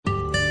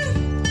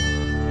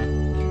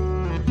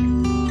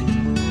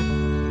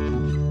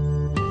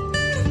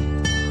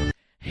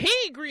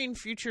green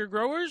future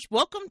growers.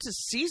 Welcome to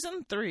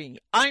Season 3.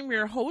 I'm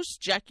your host,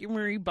 Jackie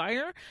Marie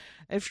Beyer.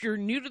 If you're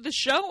new to the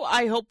show,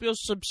 I hope you'll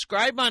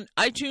subscribe on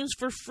iTunes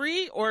for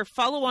free or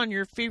follow on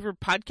your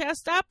favorite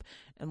podcast app,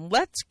 and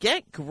let's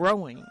get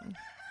growing.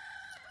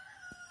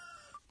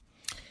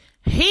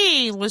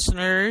 Hey,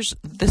 listeners,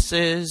 this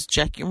is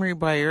Jackie Marie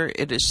Beyer.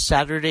 It is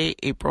Saturday,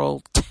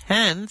 April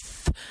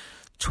 10th.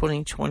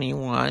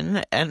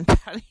 2021, and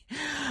Patty,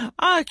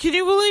 can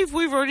you believe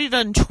we've already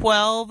done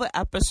 12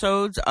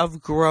 episodes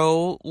of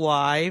Grow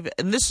Live,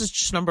 and this is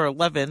just number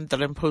 11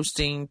 that I'm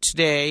posting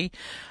today.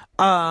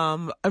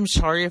 I'm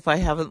sorry if I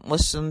haven't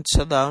listened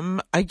to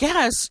them. I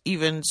guess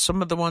even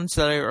some of the ones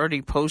that I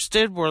already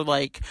posted were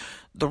like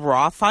the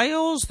raw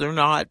files. They're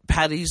not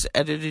Patty's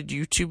edited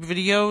YouTube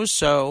videos,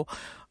 so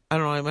I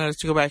don't know, I might have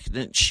to go back,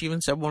 and she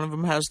even said one of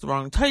them has the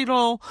wrong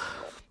title.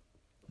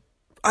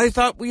 I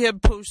thought we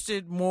had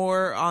posted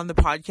more on the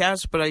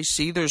podcast, but I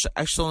see there's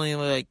actually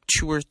only like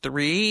 2 or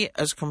 3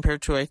 as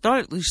compared to, I thought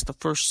at least the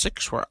first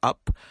 6 were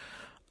up.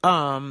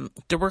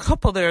 There were a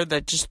couple there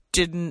that just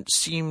didn't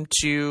seem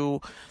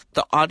to,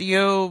 the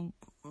audio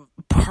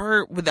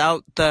part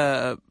without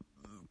the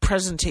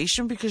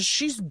presentation, because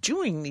she's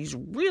doing these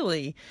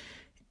really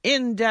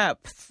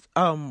in-depth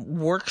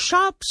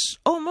workshops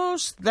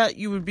almost that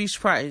you would be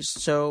surprised.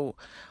 So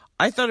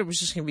I thought it was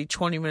just going to be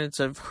 20 minutes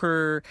of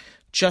her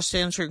just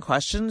answering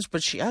questions,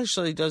 but she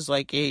actually does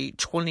like a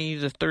 20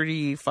 to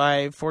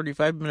 35,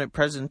 45-minute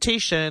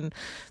presentation.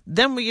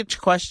 Then we get to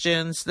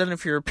questions. Then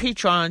if you're a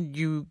patron,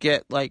 you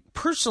get like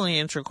personally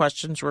answer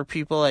questions where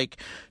people like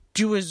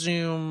do a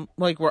Zoom,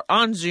 like we're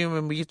on Zoom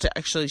and we get to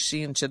actually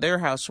see into their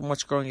house and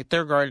what's growing at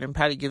their garden. And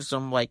Patty gives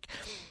them like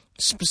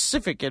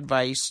specific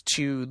advice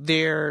to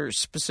their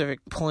specific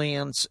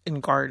plants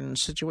and garden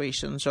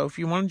situations. So if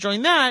you want to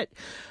join that,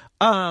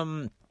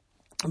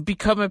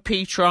 become a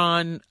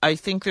patron. I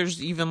think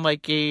there's even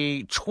like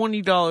a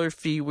 $20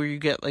 fee where you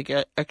get like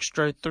an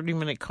extra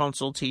 30-minute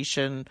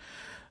consultation.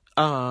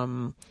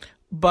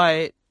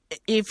 But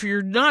if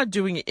you're not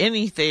doing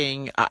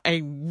anything,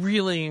 I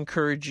really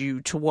encourage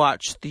you to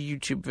watch the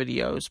YouTube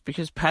videos,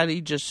 because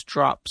Patty just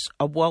drops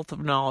a wealth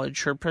of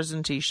knowledge. Her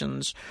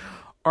presentations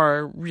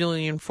are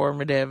really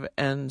informative,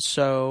 and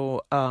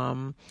so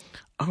I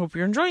hope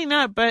you're enjoying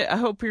that, but I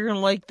hope you're going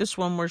to like this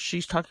one where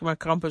she's talking about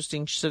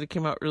composting. She said it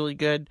came out really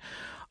good.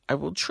 I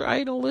will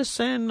try to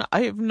listen.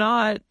 I have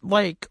not,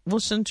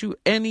 listened to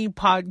any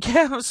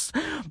podcasts.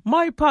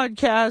 My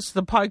podcast,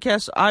 the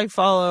podcast I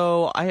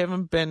follow, I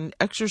haven't been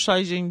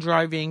exercising,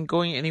 driving,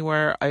 going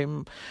anywhere.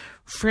 I'm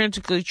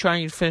frantically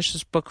trying to finish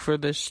this book for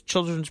this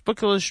children's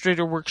book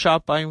illustrator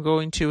workshop I'm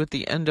going to at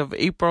the end of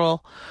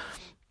April.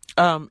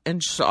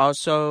 And just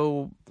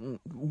also,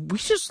 we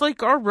just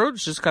our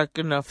roads just got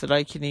good enough that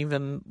I can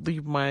even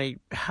leave my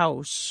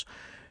house.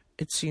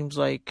 It seems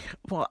like,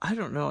 well, I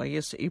don't know, I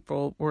guess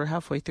April, we're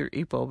halfway through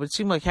April, but it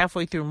seemed like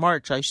halfway through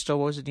March, I still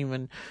wasn't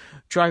even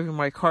driving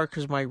my car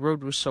because my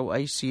road was so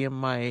icy and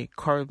my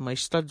car with my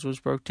studs was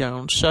broke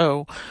down.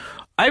 So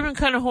I've been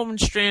kind of home and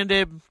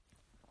stranded.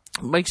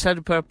 Mike's had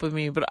to put up with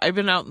me, but I've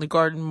been out in the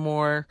garden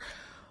more.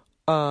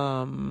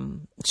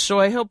 So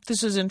I hope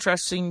this is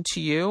interesting to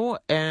you,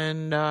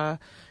 and I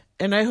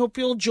hope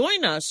you'll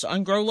join us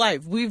on Grow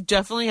Live. We've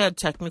definitely had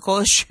technical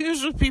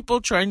issues with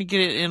people trying to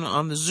get it in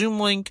on the Zoom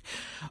link.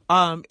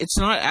 It's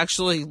not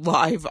actually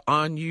live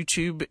on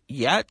YouTube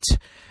yet,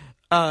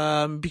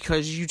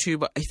 because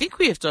YouTube, I think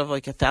we have to have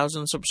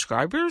 1,000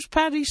 subscribers,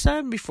 Patty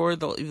said, before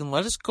they'll even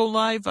let us go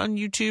live on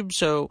YouTube.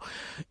 So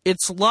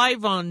it's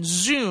live on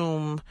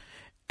Zoom,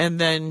 and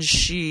then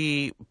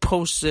she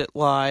posts it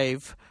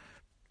live.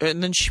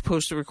 And then she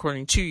posts the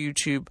recording to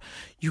YouTube.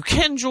 You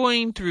can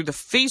join through the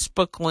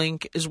Facebook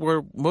link, is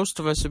where most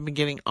of us have been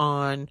getting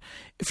on.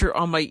 If you're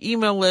on my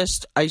email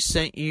list, I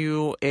sent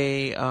you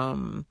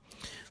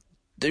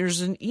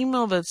there's an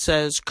email that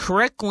says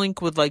correct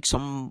link with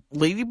some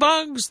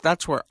ladybugs.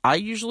 That's where I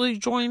usually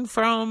join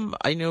from.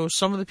 I know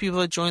some of the people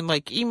that join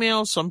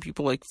email, some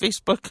people like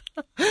Facebook.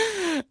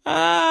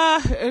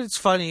 It's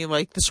funny.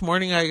 This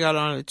morning I got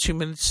on at 2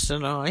 minutes to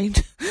 9.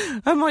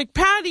 I'm like,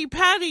 Patty,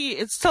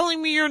 it's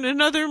telling me you're in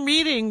another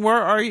meeting.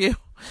 Where are you?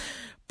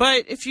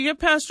 But if you get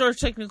past our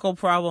technical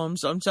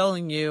problems, I'm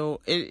telling you,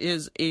 it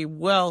is a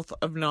wealth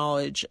of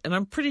knowledge. And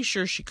I'm pretty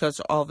sure she cuts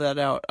all that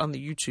out on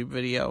the YouTube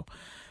video.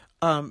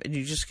 And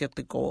you just get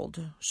the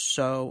gold.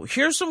 So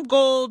here's some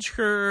gold,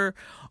 her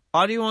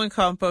audio on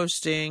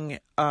composting.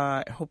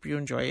 I hope you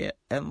enjoy it.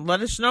 And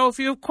let us know if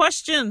you have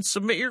questions.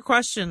 Submit your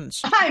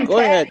questions. Go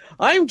ahead.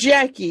 I'm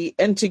Jackie,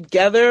 and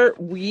together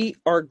we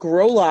are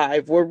Grow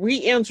Live, where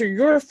we answer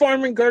your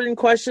farm and garden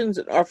questions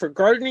and offer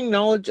gardening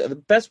knowledge of the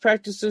best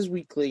practices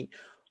weekly.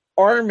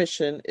 Our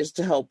mission is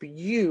to help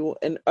you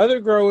and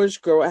other growers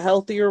grow a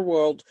healthier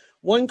world,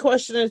 one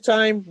question at a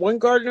time, one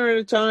gardener at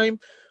a time.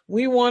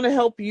 We want to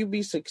help you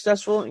be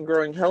successful in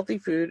growing healthy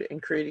food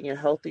and creating a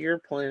healthier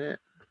planet.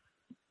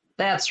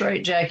 That's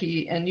right,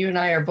 Jackie. And you and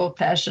I are both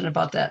passionate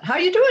about that. How are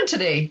you doing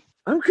today?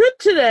 I'm good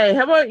today.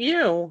 How about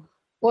you?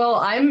 Well,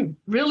 I'm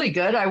really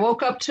good. I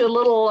woke up to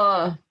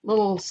a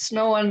little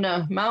snow on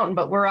the mountain,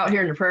 but we're out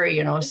here in the prairie,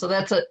 so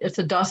it's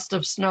a dust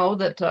of snow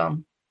that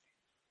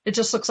it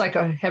just looks like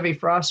a heavy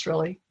frost,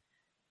 really.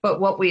 But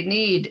what we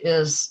need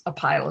is a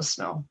pile of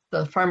snow.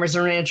 The farmers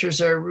and ranchers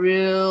are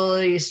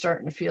really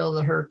starting to feel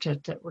the hurt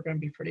that we're going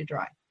to be pretty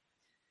dry.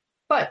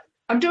 But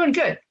I'm doing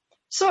good.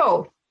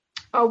 So,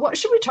 what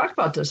should we talk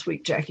about this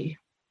week, Jackie?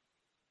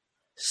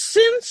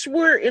 Since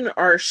we're in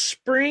our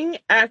spring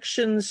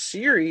action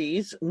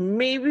series,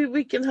 maybe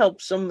we can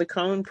help some of the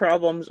common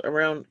problems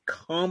around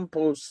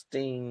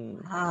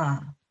composting.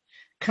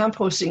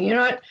 Composting. You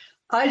know what?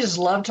 I just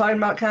love talking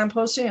about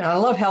composting. And I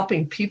love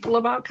helping people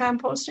about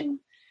composting.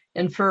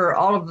 And for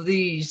all of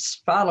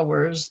these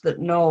followers that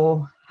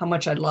know how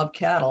much I love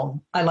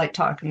cattle, I like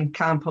talking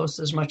compost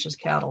as much as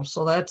cattle.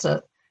 So that's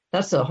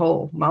a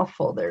whole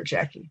mouthful there,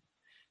 Jackie.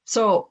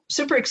 So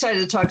super excited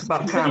to talk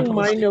about composting.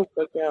 My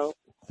notebook out.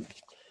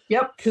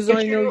 Yep. Because I know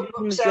you're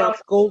going to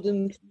drop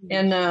golden.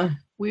 And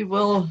we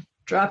will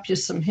drop you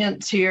some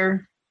hints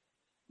here.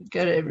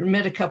 Got to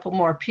admit a couple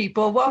more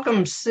people.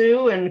 Welcome,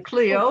 Sue and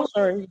Cleo. Oh,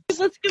 sorry.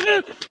 Let's give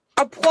an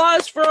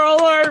applause for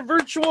all our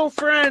virtual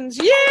friends.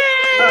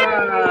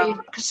 Yay!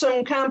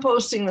 Some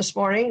composting this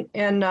morning,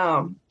 and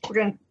we're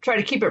going to try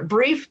to keep it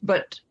brief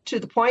but to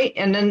the point,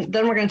 and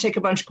then we're going to take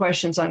a bunch of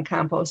questions on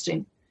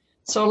composting.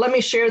 So let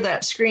me share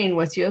that screen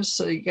with you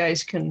so you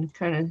guys can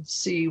kind of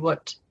see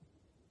what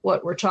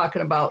we're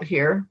talking about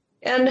here.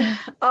 And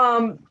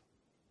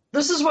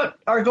this is what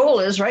our goal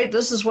is, right?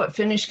 This is what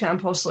finished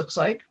compost looks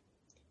like.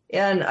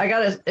 And I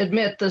got to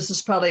admit, this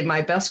is probably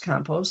my best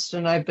compost,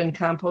 and I've been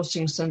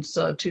composting since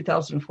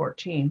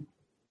 2014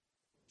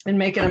 and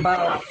making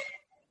about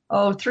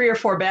 3 or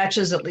 4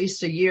 batches at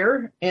least a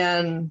year.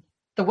 And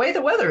the way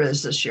the weather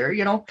is this year,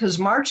 because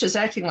March is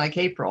acting like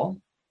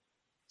April.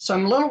 So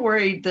I'm a little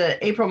worried that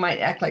April might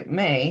act like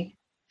May.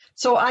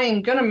 So I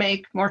am going to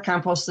make more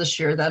compost this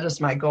year. That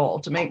is my goal,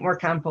 to make more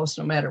compost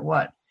no matter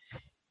what.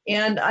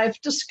 And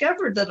I've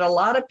discovered that a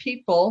lot of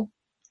people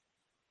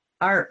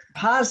are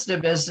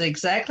positive as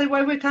exactly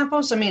why we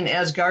compost. I mean,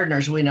 as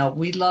gardeners, we know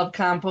we love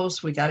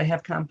compost. We got to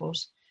have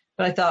compost.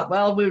 But I thought,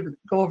 well, we would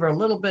go over a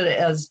little bit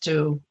as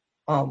to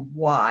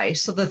why.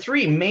 So the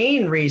 3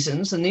 main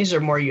reasons, and these are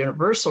more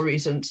universal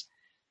reasons,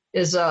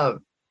 is,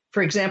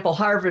 for example,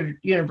 Harvard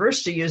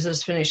University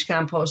uses finished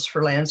compost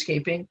for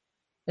landscaping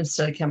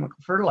instead of chemical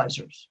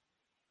fertilizers.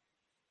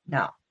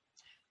 Now,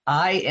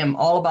 I am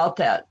all about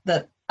that.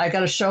 That I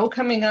got a show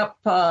coming up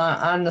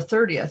on the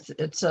 30th.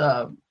 It's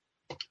a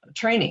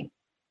training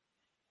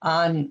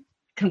on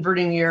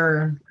converting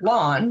your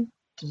lawn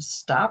to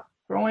stop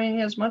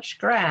growing as much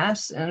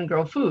grass and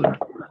grow food.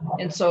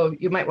 And so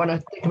you might want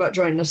to think about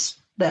joining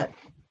us. That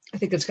I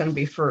think it's going to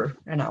be for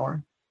an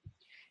hour.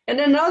 And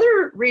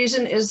another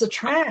reason is the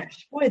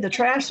trash. Boy, the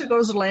trash that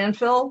goes to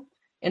landfill,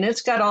 and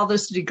it's got all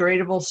this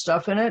degradable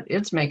stuff in it,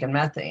 it's making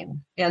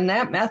methane. And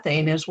that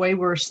methane is way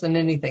worse than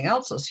anything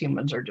else us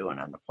humans are doing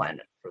on the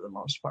planet for the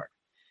most part.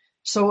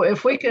 So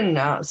if we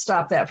can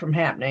stop that from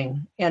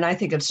happening, and I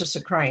think it's just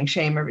a crying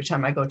shame every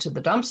time I go to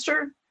the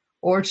dumpster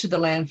or to the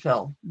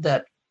landfill,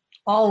 that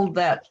all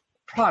that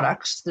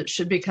products that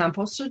should be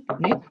composted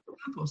need to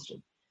be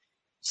composted.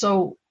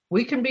 So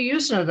we can be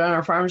using it on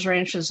our farms,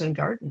 ranches, and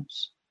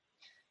gardens.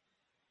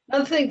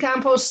 Another thing,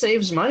 compost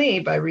saves money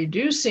by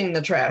reducing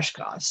the trash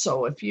costs.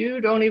 So if you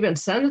don't even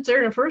send it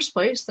there in the first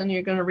place, then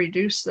you're going to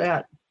reduce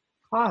that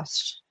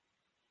cost.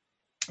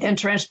 And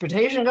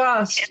transportation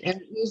costs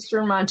in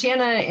eastern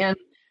Montana, and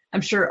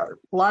I'm sure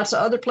lots of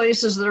other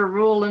places that are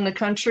rural in the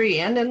country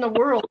and in the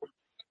world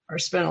are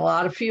spending a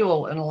lot of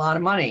fuel and a lot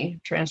of money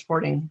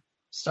transporting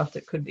stuff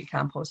that could be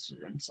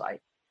composted inside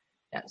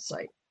that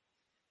site.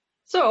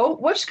 So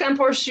what's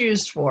compost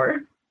used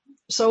for?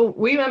 So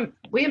we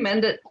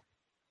amended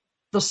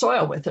the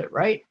soil with it,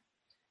 right?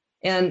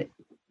 And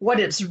what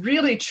it's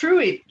really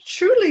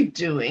truly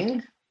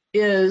doing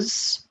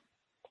is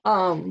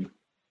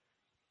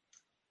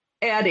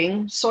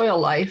adding soil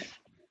life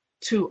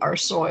to our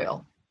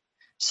soil.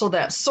 So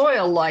that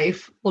soil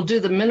life will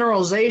do the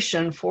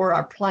mineralization for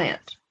our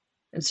plant.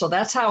 And so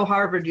that's how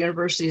Harvard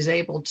University is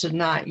able to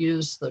not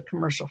use the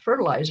commercial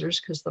fertilizers,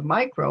 because the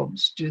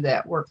microbes do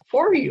that work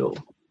for you.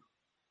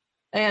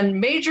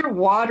 And major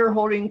water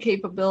holding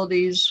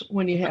capabilities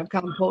when you have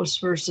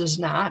compost versus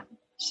not.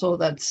 So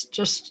that's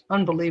just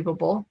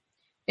unbelievable.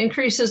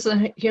 Increases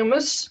the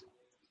humus,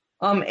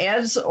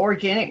 adds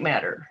organic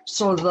matter.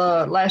 So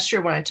the last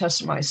year when I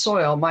tested my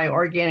soil, my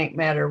organic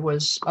matter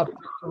was up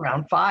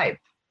around 5,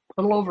 a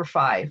little over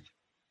 5.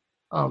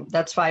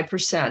 That's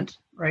 5%,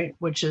 right?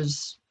 Which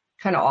is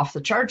kind of off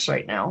the charts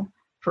right now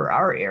for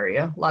our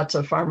area. Lots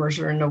of farmers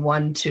are in the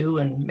 1, 2,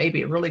 and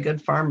maybe a really good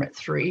farm at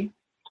 3.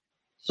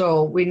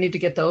 So we need to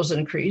get those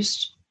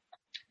increased.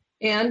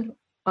 And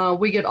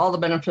we get all the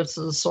benefits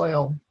of the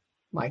soil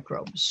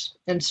microbes.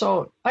 And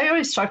so I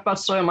always talk about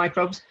soil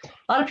microbes.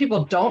 A lot of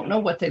people don't know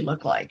what they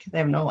look like. They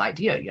have no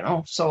idea,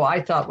 So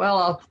I thought,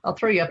 well, I'll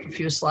throw you up a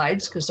few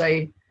slides, because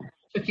I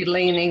took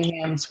Elaine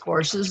Ingham's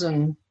courses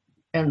and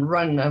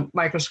run the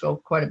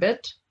microscope quite a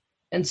bit.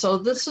 And so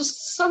this is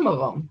some of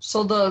them.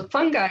 So the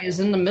fungi is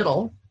in the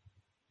middle,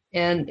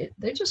 and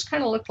they just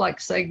kind of look like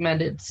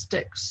segmented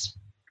sticks.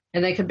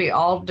 And they could be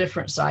all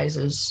different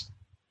sizes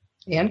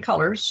and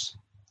colors.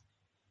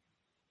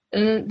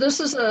 And this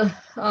is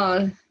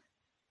a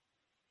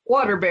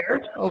water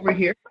bear over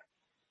here.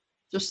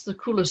 Just the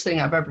coolest thing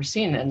I've ever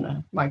seen in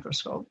a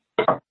microscope.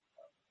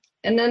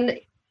 And then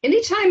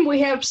anytime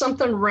we have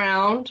something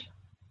round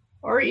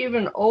or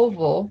even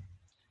oval,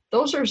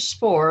 those are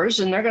spores,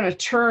 and they're going to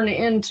turn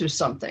into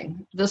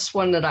something. This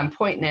one that I'm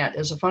pointing at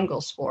is a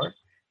fungal spore.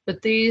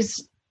 But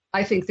these,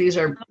 I think these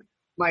are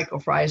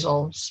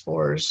mycorrhizal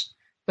spores,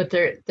 but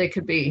they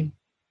could be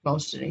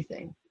most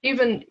anything.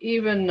 Even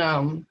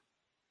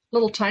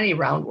little tiny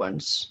round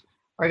ones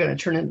are going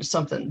to turn into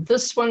something.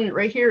 This one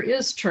right here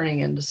is turning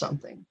into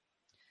something.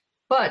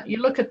 But you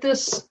look at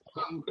this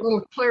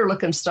little clear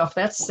looking stuff,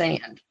 that's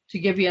sand, to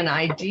give you an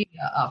idea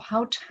of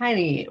how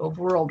tiny a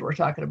world we're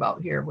talking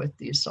about here with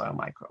these soil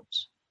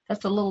microbes.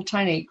 That's a little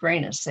tiny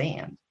grain of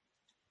sand.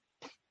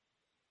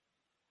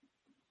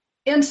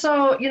 And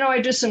so, I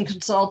do some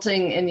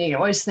consulting, and you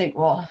always think,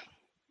 well,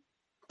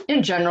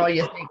 in general,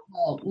 you think,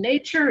 well,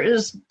 nature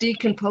is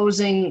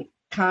decomposing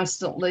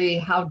constantly.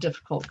 How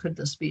difficult could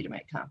this be to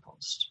make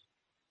compost?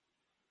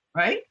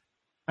 Right?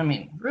 I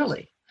mean,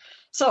 really.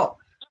 So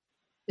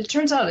it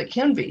turns out it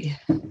can be.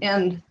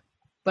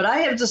 But I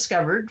have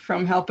discovered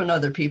from helping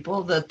other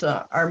people that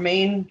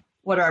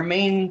what our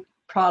main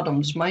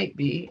problems might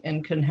be,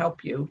 and can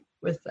help you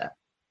with that.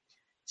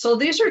 So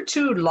these are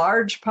two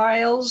large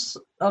piles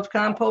of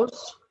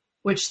compost,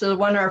 which the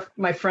one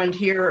my friend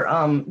here,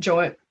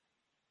 Joanna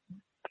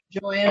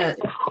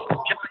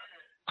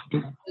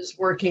is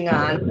working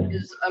on,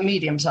 is a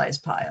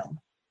medium-sized pile,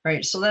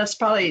 right? So that's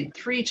probably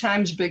 3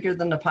 times bigger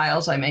than the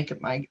piles I make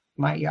at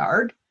my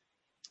yard.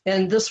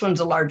 And this one's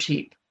a large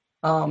heap.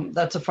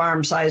 That's a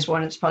farm-sized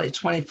one. It's probably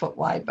 20 foot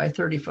wide by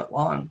 30 foot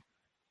long.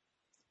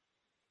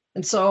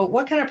 And so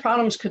what kind of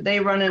problems could they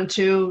run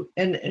into?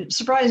 And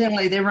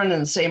surprisingly, they run into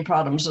the same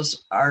problems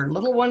as our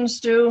little ones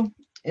do,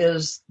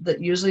 is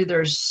that usually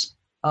there's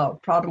a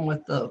problem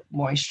with the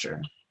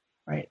moisture,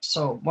 right?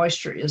 So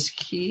moisture is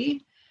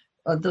key.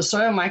 The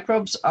soil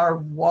microbes are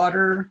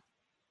water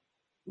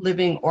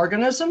living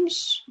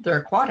organisms. They're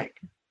aquatic.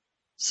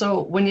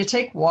 So when you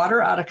take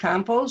water out of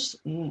compost,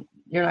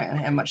 you're not going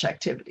to have much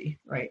activity,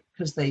 right?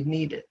 Because they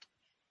need it.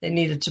 They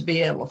need it to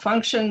be able to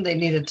function. They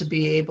need it to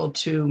be able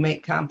to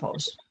make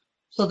compost.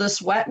 So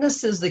this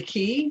wetness is the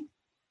key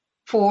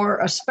for,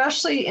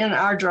 especially in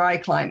our dry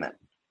climate,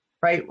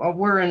 right? Well,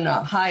 we're in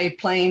a high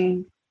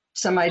plain,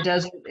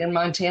 semi-desert in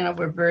Montana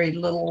with very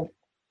little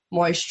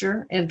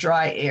moisture and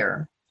dry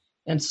air.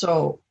 And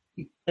so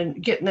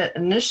getting it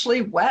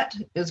initially wet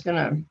is going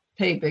to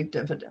pay big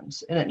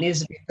dividends, and it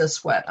needs to be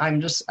this wet. I've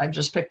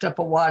just picked up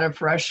a wad of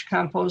fresh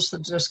compost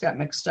that just got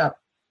mixed up,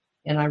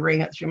 and I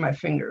wring it through my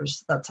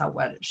fingers. That's how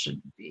wet it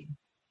should be.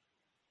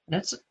 And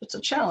it's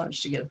a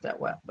challenge to get it that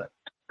wet. But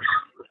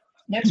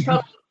next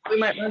problem we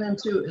might run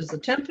into is the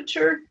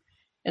temperature.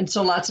 And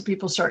so lots of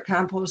people start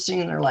composting,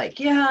 and they're like,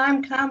 yeah,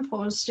 I'm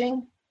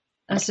composting.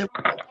 I said,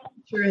 what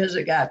temperature has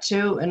it got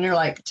to? And they're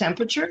like,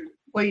 temperature?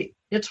 Well,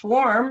 it's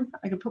warm.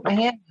 I can put my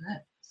hand in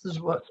it. This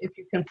is what, if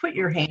you can put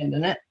your hand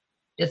in it,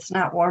 it's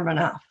not warm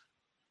enough,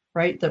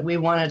 right? That we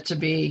want it to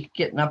be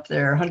getting up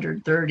there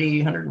 130,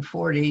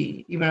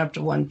 140, even up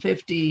to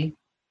 150,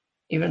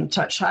 even a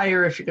touch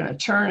higher if you're going to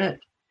turn it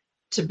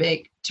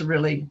to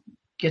really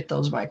get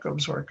those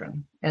microbes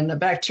working. And the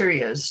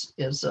bacteria is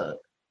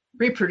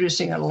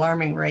reproducing at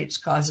alarming rates,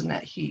 causing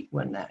that heat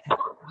when that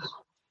happens.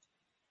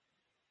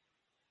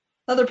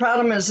 Another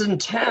problem is in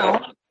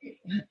town,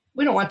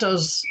 we don't want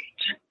those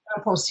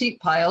compost heat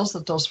piles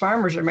that those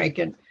farmers are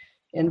making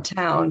in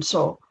town.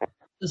 So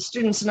the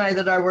students and I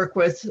that I work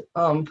with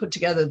put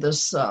together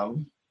this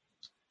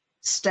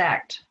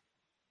stacked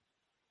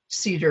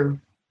cedar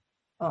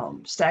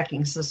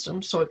stacking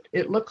system. So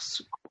it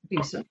looks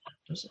decent,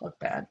 doesn't look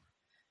bad.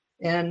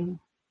 And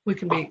we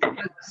can be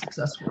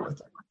successful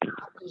with it.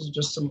 Those are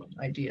just some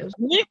ideas.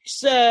 Nick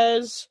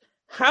says,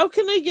 how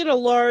can I get a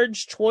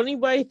large 20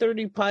 by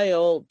 30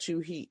 pile to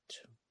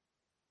heat?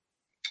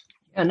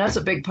 And that's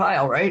a big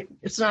pile, right?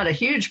 It's not a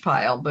huge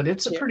pile, but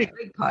it's a pretty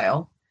big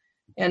pile.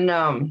 And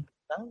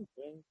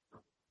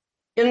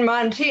in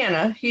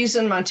Montana, he's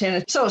in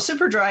Montana, so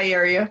super dry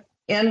area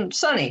and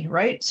sunny,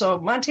 right? So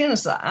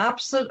Montana's the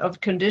opposite of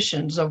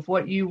conditions of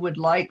what you would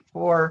like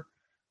for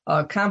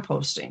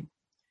composting.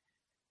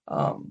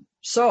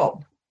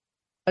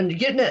 And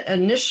getting it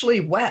initially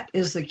wet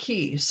is the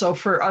key. So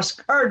for us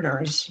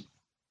gardeners,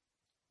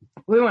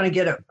 we want to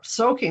get it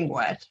soaking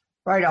wet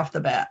right off the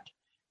bat,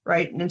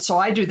 right? And so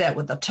I do that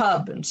with a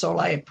tub. And so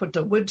I put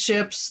the wood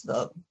chips,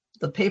 the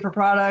paper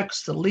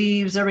products, the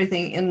leaves,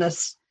 everything in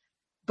this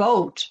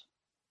boat.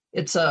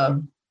 It's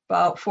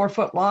about 4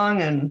 foot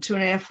long and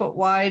 2.5 foot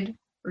wide,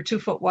 or 2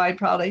 foot wide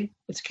probably.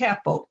 It's a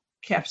calf boat,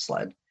 calf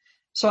sled.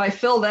 So I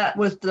fill that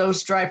with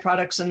those dry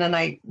products, and then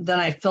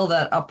I fill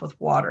that up with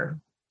water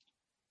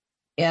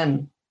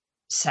and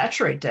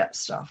saturate that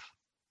stuff,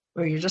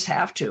 where you just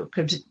have to,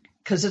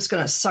 because it's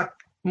going to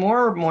suck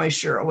more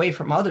moisture away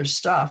from other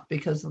stuff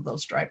because of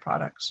those dry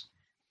products.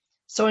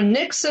 So in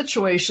Nick's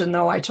situation,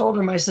 though, I told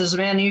him, I says,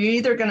 man, you're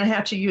either going to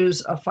have to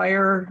use a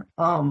fire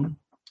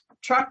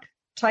truck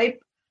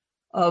type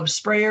of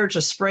sprayer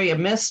to spray a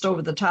mist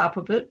over the top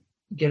of it,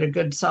 get a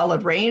good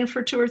solid rain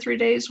for 2 or 3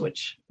 days,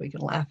 which we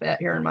can laugh at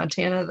here in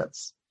Montana.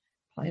 That's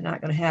probably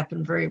not going to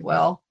happen very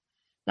well.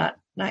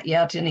 Not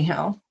yet,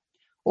 anyhow.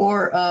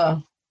 Or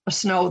a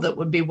snow that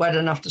would be wet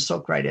enough to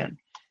soak right in.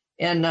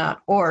 And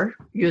or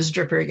use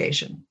drip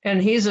irrigation.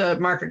 And he's a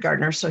market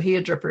gardener, so he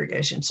had drip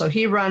irrigation. So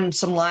he run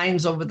some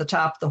lines over the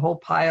top of the whole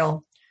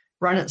pile,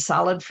 run it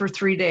solid for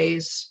 3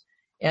 days,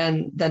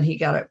 and then he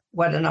got it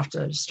wet enough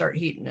to start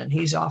heating, and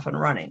he's off and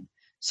running.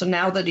 So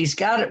now that he's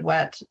got it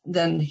wet,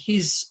 then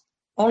he's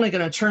only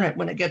going to turn it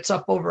when it gets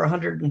up over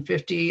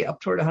 150, up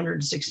toward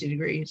 160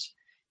 degrees.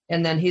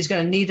 And then he's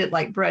going to knead it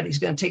like bread. He's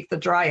going to take the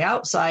dry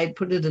outside,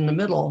 put it in the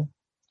middle,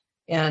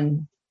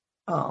 and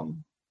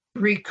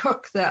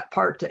recook that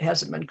part that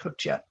hasn't been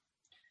cooked yet.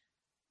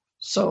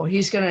 So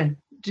he's going to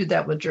do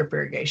that with drip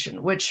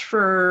irrigation, which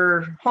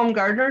for home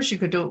gardeners, you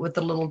could do it with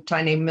the little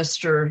tiny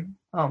mister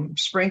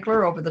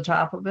sprinkler over the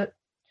top of it.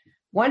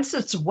 Once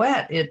it's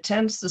wet, it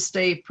tends to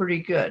stay pretty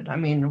good. I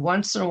mean,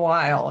 once in a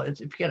while, if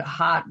you get a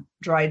hot,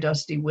 dry,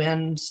 dusty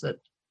winds that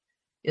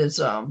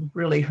is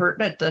really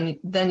hurting it,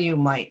 then you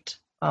might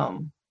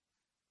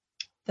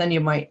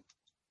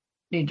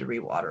need to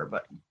rewater.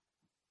 But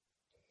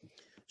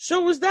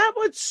so was that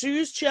what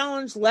Sue's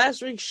challenge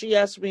last week? She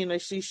asked me, and I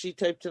see she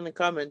typed in the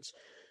comments,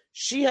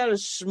 she had a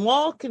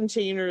small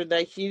container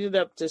that heated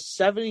up to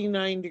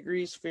 79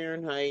 degrees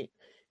Fahrenheit.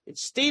 It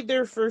stayed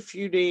there for a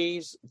few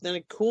days, then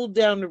it cooled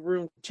down to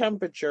room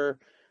temperature,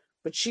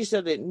 but she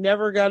said it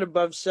never got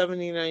above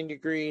 79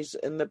 degrees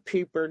and the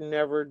paper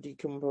never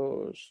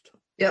decomposed.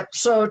 Yep.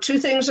 So 2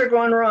 things are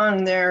going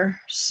wrong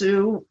there,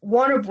 Sue.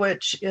 One of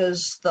which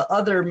is the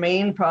other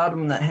main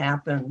problem that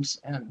happens,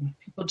 and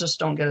people just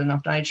don't get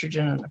enough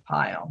nitrogen in the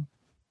pile.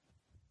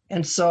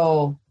 And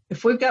so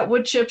if we've got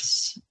wood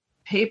chips,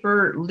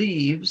 paper,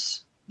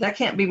 leaves, that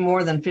can't be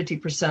more than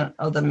 50%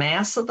 of the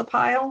mass of the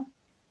pile.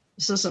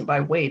 This isn't by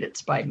weight,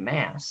 it's by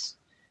mass.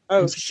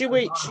 Oh, she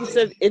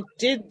said it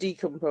did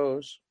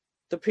decompose.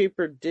 The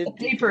paper did.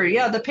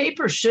 The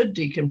paper should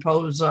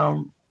decompose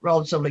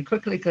relatively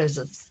quickly because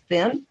it's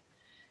thin,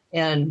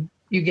 and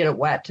you get it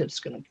wet,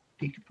 it's going to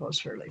decompose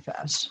fairly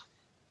fast.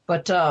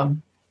 But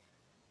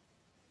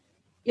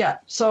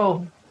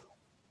so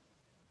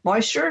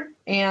moisture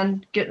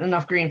and getting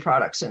enough green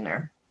products in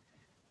there.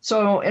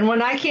 So, and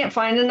when I can't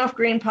find enough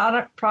green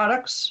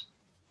products,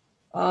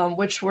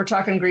 which we're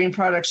talking green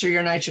products or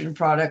your nitrogen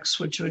products,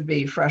 which would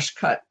be fresh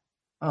cut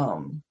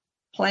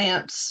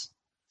plants,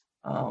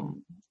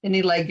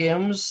 any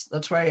legumes.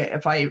 That's why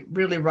if I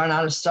really run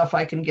out of stuff,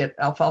 I can get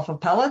alfalfa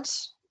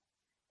pellets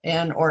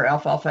or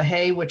alfalfa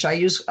hay, which I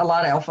use a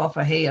lot of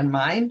alfalfa hay in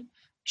mine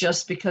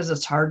just because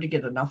it's hard to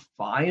get enough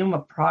volume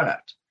of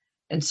product.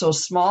 And so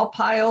small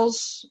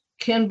piles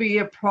can be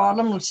a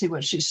problem. Let's see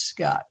what she's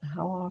got.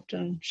 How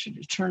often should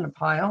you turn a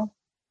pile?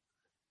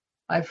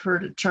 I've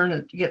heard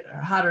it get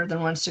hotter than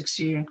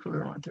 160 and cooler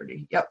than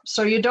 130. Yep.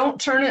 So you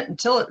don't turn it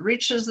until it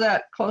reaches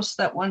that close to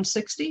that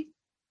 160.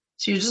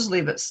 So you just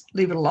leave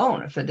it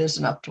alone if it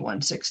isn't up to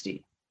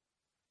 160.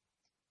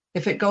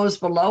 If it goes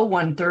below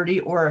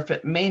 130, or if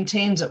it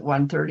maintains at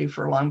 130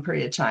 for a long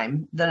period of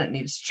time, then it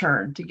needs to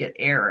turn to get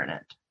air in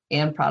it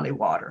and probably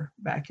water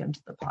back into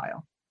the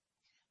pile.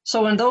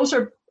 So, and those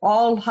are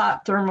all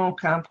hot thermal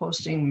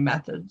composting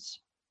methods.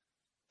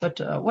 But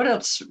what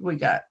else we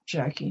got,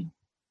 Jackie?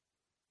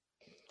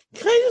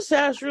 Can I just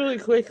ask really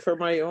quick for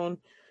my own,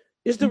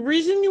 is the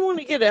reason you want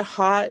to get it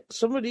hot,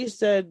 somebody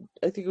said,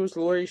 I think it was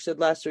Lori said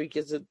last week,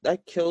 is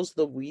that kills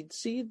the weed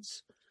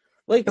seeds?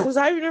 Like, because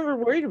I've never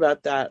worried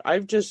about that.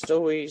 I've just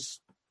always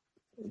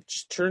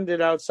just turned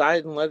it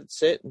outside and let it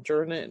sit and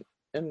turn it,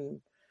 and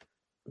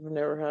I've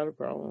never had a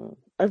problem.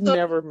 I've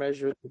never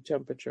measured the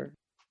temperature.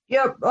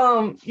 Yep,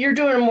 you're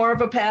doing more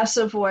of a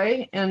passive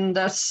way, and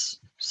that's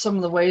some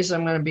of the ways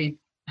I'm going to be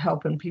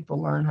helping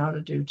people learn how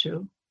to do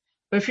too.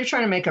 But if you're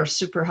trying to make a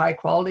super high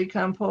quality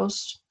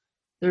compost,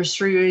 there's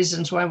 3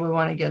 reasons why we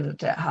want to get it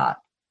that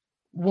hot.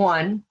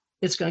 1,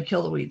 it's going to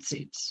kill the weed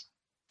seeds.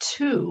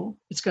 2,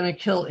 it's going to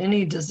kill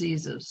any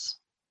diseases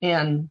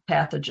and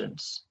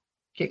pathogens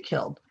get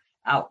killed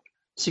out.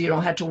 So you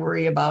don't have to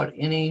worry about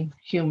any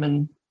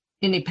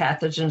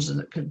pathogens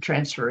that could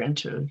transfer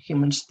into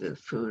humans through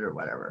food or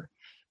whatever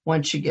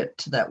once you get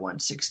to that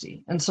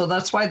 160. And so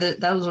that's why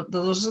those are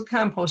the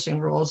composting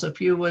rules.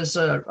 If you was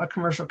a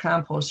commercial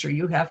composter,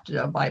 you have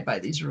to abide by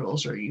these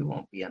rules or you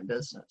won't be in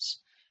business.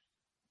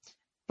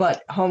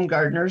 But home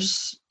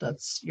gardeners,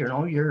 that's,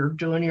 you're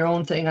doing your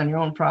own thing on your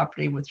own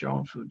property with your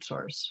own food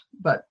source.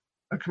 But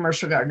a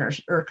commercial gardener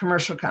or a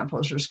commercial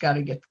composter's got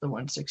to get to the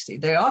 160.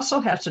 They also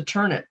have to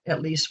turn it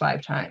at least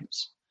 5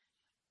 times.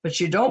 But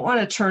you don't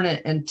want to turn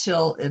it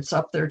until it's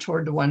up there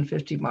toward the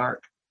 150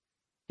 mark,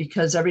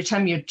 because every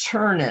time you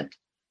turn it,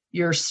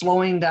 you're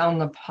slowing down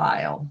the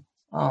pile.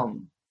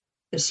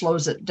 It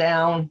slows it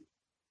down,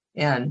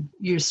 and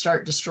you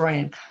start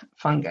destroying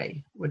fungi,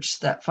 which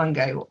that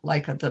fungi,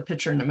 like the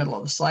picture in the middle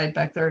of the slide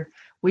back there,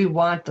 we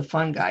want the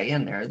fungi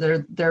in there.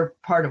 They're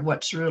part of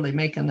what's really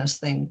making this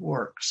thing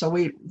work. So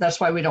that's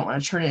why we don't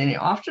want to turn it any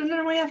often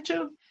than we have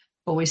to,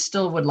 but we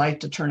still would like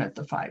to turn it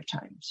the 5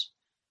 times.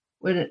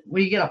 When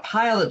you get a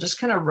pile that just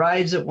kind of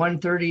rides at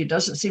 130, it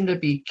doesn't seem to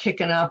be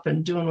kicking up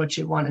and doing what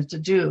you want it to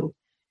do,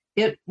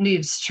 it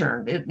needs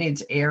turned. It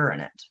needs air in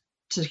it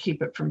to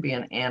keep it from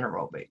being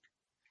anaerobic.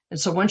 And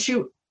so once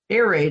you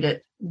aerate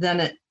it,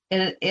 then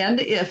and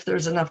if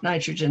there's enough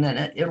nitrogen in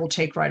it, it'll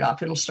take right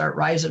off. It'll start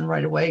rising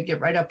right away, get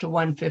right up to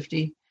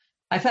 150.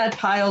 I've had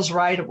piles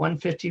ride at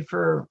 150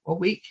 for a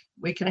week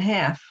and a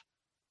half,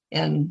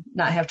 and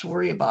not have to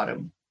worry about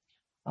them.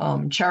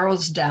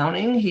 Charles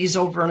Downing, he's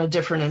over in a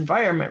different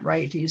environment,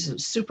 right?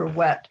 He's super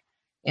wet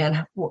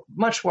and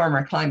much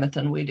warmer climate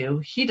than we do.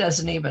 He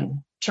doesn't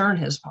even turn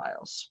his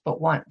piles but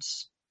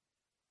once,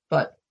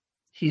 but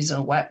he's in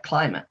a wet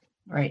climate,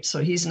 right? So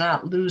he's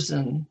not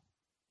losing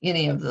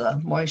any of the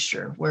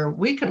moisture, where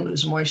we can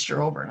lose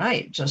moisture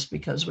overnight just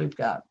because we've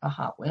got a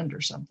hot wind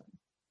or something.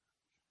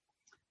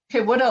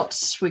 Okay, what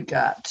else we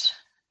got?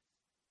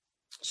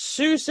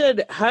 Sue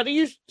said, how do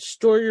you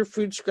store your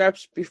food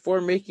scraps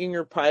before making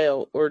your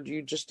pile, or do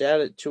you just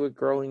add it to a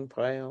growing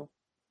pile?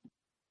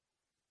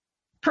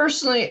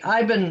 Personally,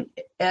 I've been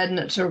adding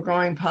it to a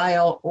growing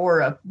pile or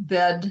a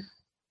bed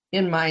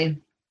in my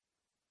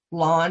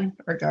lawn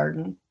or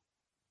garden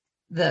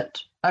that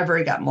I've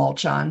already got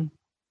mulch on,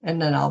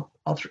 and then I'll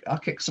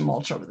kick some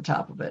mulch over the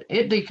top of it.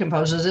 It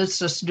decomposes. It's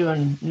just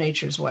doing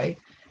nature's way.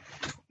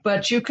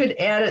 But you could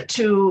add it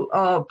to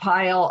a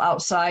pile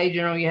outside.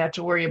 You have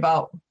to worry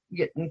about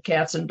getting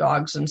cats and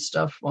dogs and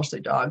stuff, mostly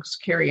dogs,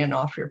 carrying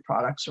off your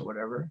products or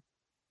whatever,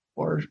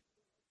 or,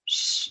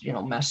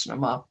 messing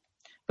them up.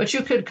 But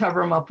you could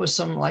cover them up with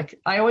some,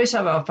 I always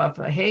have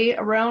alfalfa hay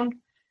around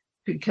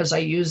because I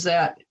use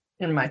that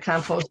in my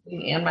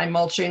composting and my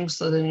mulching.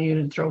 So then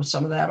you throw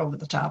some of that over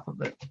the top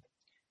of it.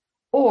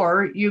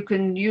 Or you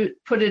can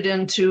put it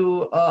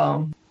into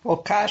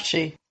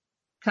bokashi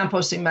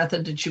composting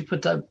method that you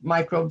put the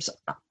microbes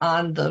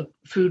on the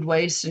food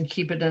waste and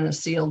keep it in a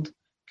sealed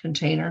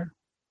container.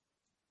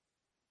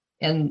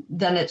 And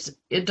then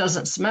it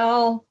doesn't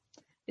smell.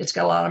 It's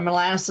got a lot of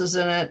molasses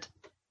in it,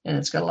 and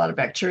it's got a lot of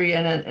bacteria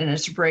in it, and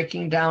it's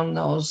breaking down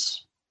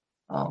those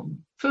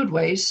food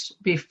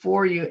waste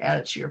before you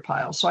add it to your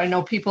pile. So I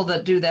know people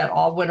that do that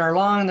all winter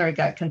long. They've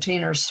got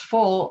containers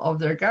full of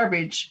their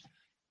garbage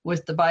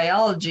with the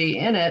biology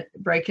in it,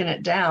 breaking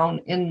it down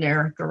in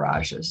their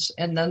garages,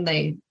 and then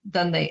they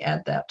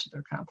add that to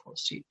their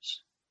compost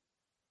heaps.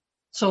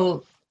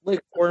 So like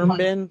worm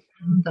bin?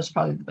 That's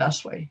probably the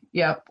best way.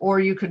 Yeah. Or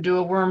you could do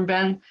a worm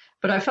bin.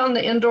 But I found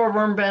the indoor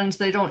worm bins,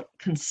 they don't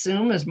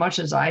consume as much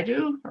as I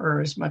do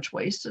or as much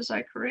waste as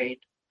I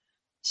create.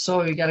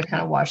 So you got to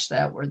kind of watch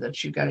that,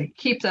 that you got to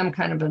keep them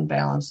kind of in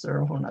balance.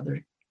 They're a whole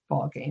nother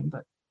ball game.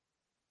 But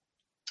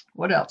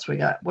what else we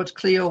got? What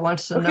Cleo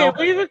wants to know?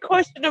 Okay, we have a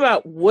question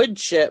about wood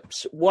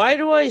chips. Why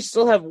do I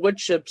still have wood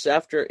chips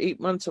after 8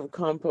 months of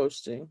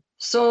composting?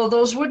 So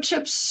those wood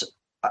chips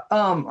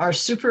are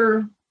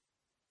super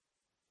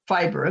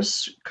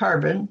fibrous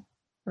carbon,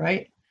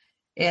 right?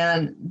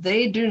 And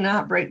they do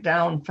not break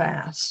down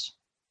fast.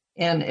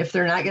 And if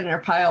they're not getting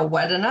their pile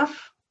wet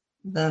enough,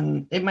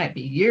 then it might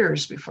be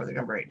years before they're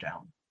going to break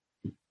down.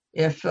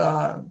 If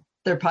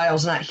their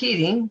pile's not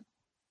heating,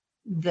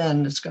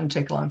 then it's going to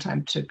take a long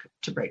time to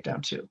break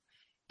down too.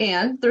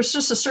 And there's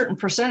just a certain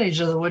percentage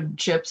of the wood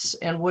chips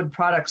and wood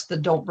products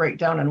that don't break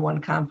down in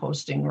one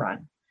composting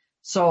run.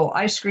 So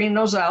I screen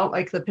those out,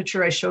 like the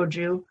picture I showed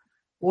you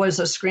was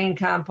a screen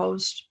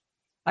compost.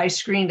 I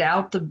screened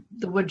out the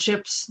wood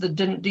chips that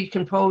didn't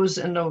decompose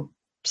and the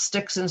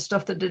sticks and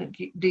stuff that didn't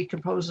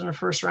decompose in the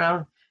first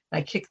round.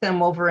 I kicked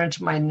them over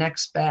into my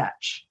next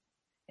batch.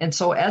 And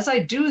so as I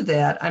do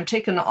that, I'm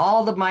taking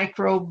all the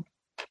microbe,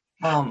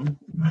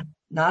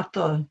 not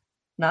the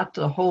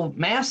whole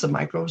mass of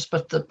microbes,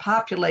 but the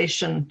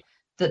population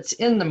that's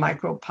in the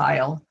microbe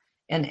pile,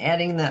 and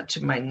adding that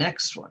to my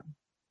next one.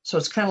 So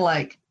it's kind of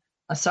like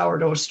a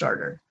sourdough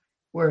starter,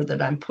 where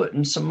that I'm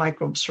putting some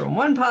microbes from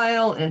one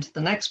pile into the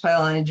next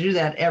pile, and I do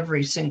that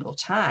every single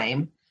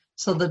time.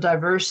 So the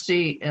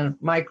diversity of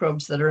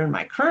microbes that are in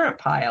my current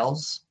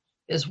piles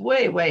is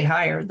way, way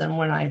higher than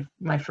when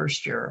my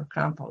first year of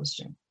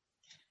composting.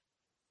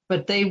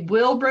 But they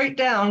will break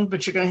down,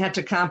 but you're going to have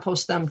to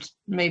compost them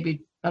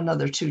maybe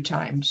another 2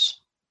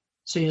 times.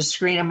 So you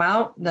screen them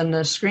out. Then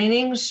the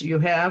screenings you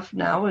have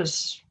now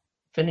is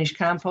finished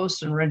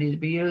compost and ready to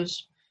be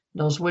used.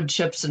 Those wood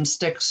chips and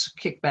sticks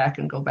kick back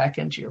and go back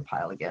into your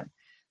pile again.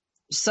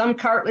 Some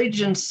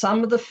cartilage and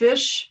some of the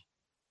fish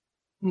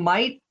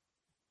might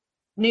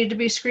need to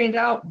be screened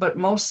out, but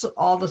most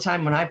all the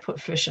time when I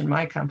put fish in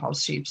my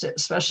compost heaps,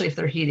 especially if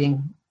they're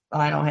heating,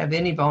 I don't have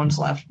any bones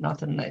left,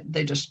 nothing.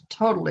 They just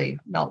totally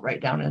melt right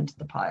down into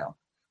the pile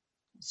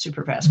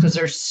super fast because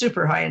they're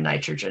super high in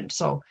nitrogen.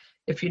 So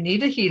if you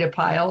need to heat a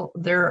pile,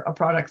 they're a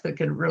product that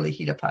could really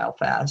heat a pile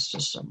fast,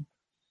 just some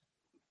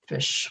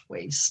fish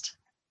waste.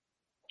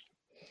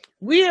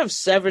 we have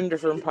 7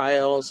 different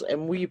piles,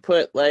 and we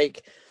put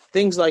like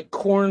things like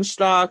corn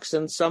stalks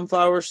and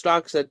sunflower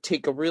stalks that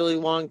take a really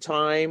long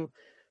time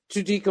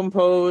to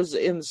decompose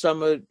in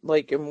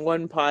like in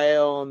one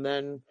pile, and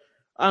then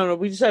I don't know,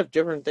 we just have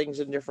different things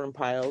in different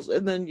piles.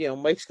 And then,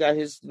 Mike's got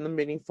his in the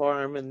mini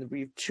farm, and we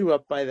have 2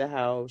 up by the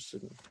house,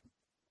 and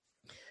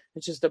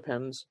it just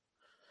depends.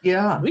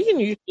 Yeah. We can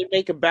usually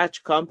make a batch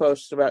of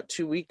compost about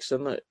 2 weeks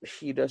in the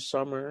heat of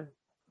summer.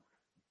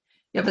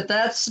 Yeah, but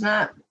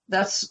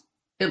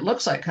it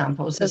looks like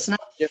compost. It's not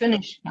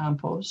finished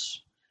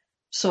compost.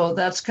 So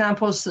that's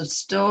compost that's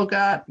still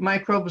got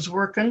microbes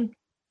working,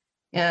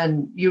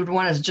 and you'd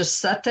want to just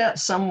set that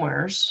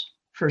somewheres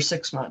for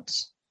 6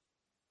 months.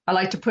 I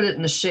like to put it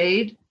in the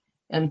shade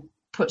and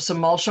put some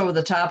mulch over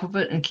the top of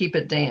it and keep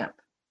it damp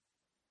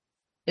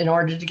in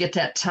order to get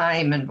that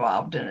time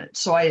involved in it.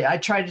 So I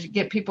try to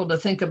get people to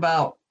think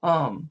about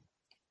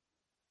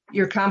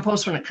your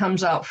compost when it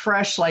comes out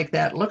fresh like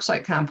that. It looks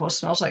like compost,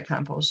 smells like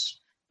compost,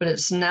 but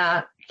it's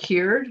not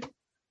cured.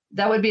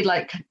 That would be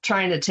like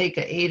trying to take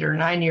an 8 or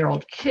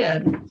 9-year-old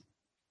kid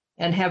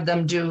and have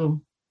them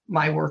do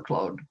my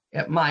workload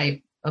at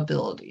my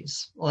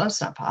abilities. Well,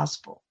 that's not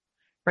possible,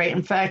 right?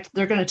 In fact,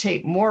 they're going to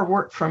take more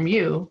work from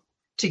you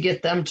to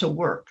get them to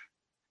work,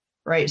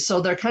 right?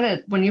 So they're kind of,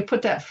 when you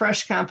put that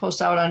fresh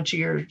compost out onto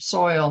your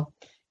soil,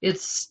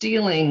 it's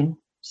stealing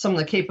some of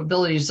the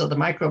capabilities of the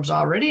microbes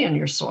already in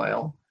your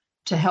soil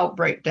to help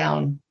break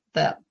down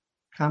that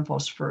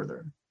compost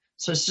further.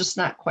 So it's just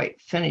not quite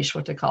finished,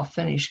 what they call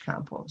finished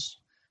compost.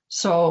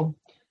 So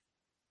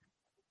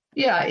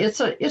yeah,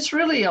 it's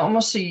really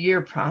almost a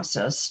year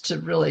process to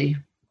really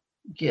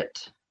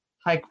get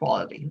high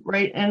quality,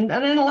 right? And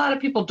then a lot of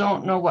people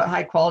don't know what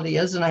high quality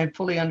is, and I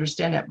fully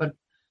understand that. But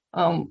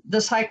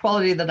this high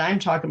quality that I'm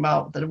talking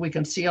about, that we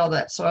can see all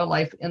that soil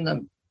life in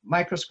the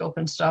microscope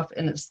and stuff,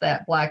 and it's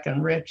that black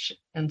and rich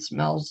and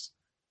smells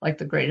like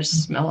the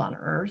greatest smell on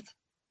earth.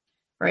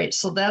 Right,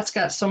 so that's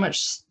got so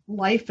much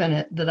life in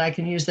it that I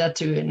can use that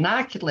to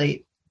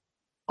inoculate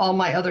all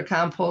my other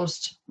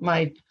compost,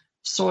 my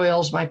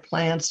soils, my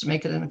plants, to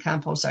make it into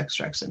compost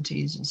extracts and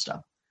teas and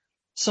stuff.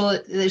 So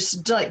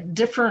there's like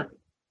different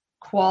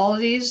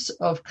qualities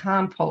of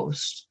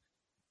compost,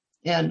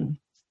 and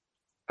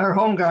our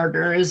home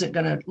gardener isn't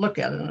going to look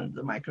at it under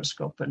the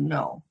microscope and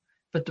know.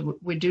 But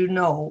we do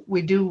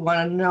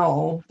want to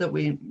know that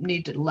we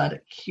need to let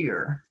it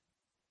cure,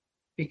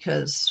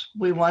 because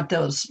we want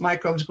those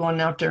microbes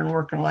going out there and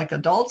working like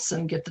adults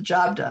and get the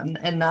job done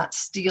and not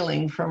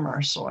stealing from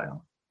our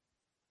soil.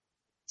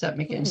 Does that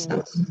make any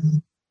sense?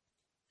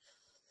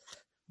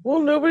 Well,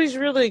 nobody's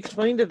really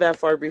explained it that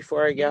far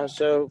before, I guess.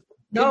 So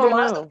no,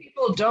 lots of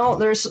people don't.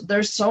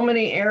 There's so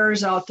many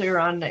errors out there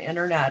on the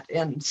internet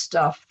and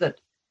stuff that,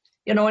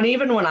 and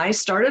even when I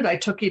started, I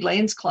took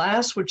Elaine's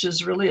class, which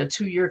is really a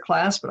 2-year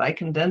class, but I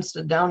condensed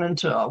it down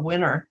into a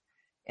winter.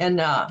 And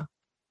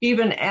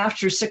even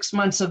after 6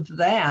 months of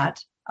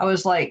that, I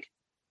was like,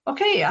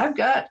 okay, I've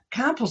got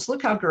compost.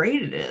 Look how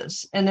great it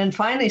is. And then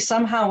finally,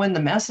 somehow in the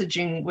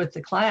messaging with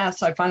the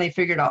class, I finally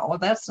figured out, oh,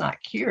 that's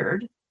not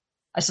cured.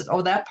 I said,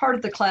 oh, that part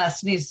of the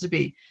class needs to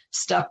be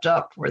stepped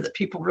up where the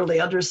people really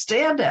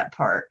understand that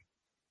part,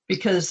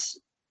 because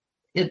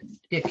it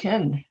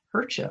can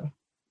hurt you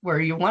where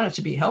you want it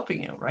to be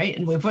helping you, right?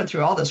 And we went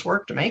through all this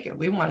work to make it.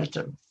 We want it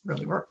to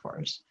really work for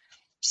us.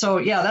 So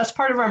yeah, that's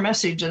part of our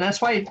message. And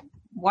that's why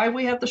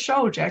we have the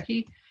show,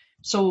 Jackie,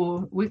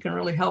 so we can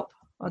really help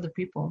other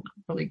people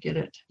really get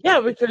it. Yeah,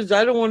 because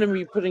I don't want to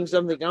be putting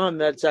something on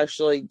that's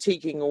actually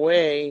taking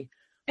away.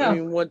 Yeah. I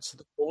mean, what's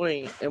the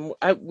point? And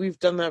we've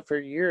done that for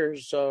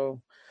years,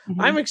 so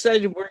I'm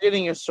excited. We're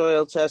getting a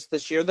soil test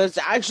this year that's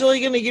actually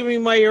going to give me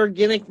my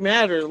organic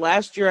matter.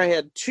 Last year I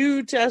had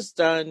 2 tests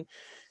done,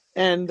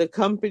 and the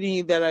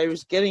company that I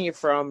was getting it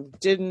from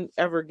didn't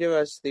ever give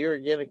us the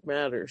organic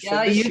matter. So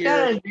yeah, you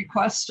got to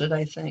request it,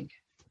 I think.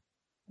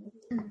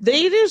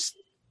 They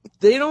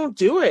don't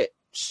do it.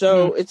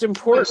 So it's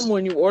important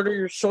when you order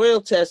your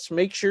soil tests,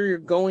 make sure you're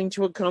going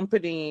to a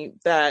company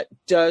that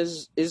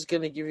is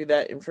going to give you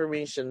that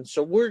information.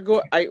 So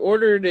I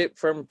ordered it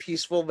from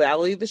Peaceful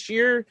Valley this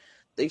year.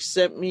 They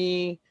sent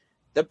me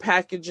the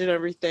package and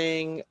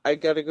everything. I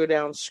got to go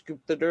down,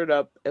 scoop the dirt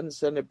up, and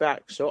send it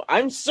back. So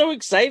I'm so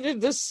excited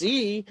to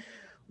see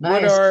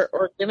what our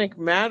organic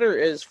matter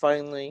is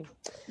finally.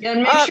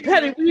 Yeah,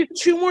 Patty, we have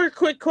 2 more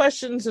quick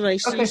questions, and I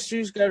see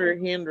Sue's got her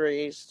hand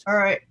raised. All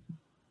right.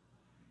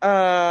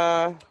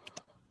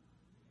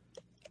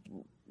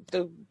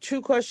 The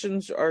 2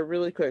 questions are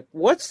really quick.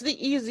 What's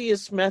the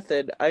easiest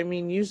method? I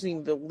mean,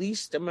 using the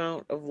least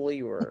amount of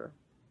labor.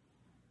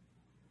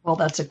 Well,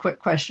 that's a quick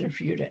question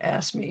for you to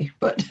ask me,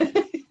 but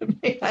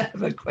I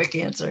have a quick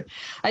answer.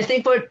 I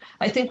think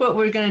what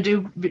we're going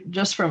to do,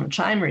 just from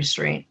time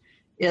restraint,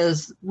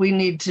 is we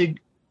need to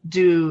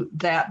do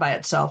that by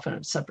itself in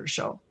a separate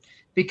show,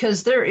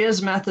 because there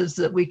is methods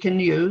that we can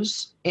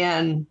use,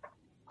 and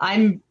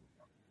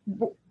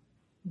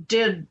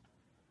did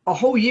a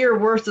whole year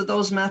worth of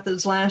those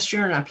methods last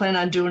year, and I plan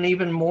on doing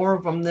even more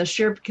of them this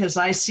year, because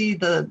I see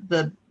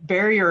the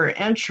barrier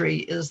entry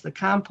is the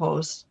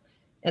compost,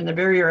 and the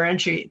barrier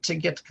entry to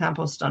get the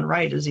compost done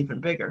right is even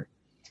bigger.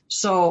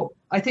 So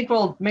I think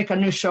we'll make a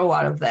new show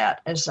out of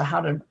that as to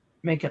how to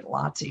make it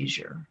lots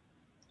easier.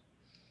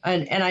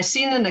 And I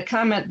seen in the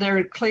comment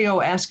there,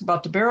 Cleo asked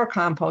about the barrel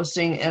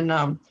composting, and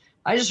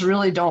I just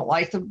really don't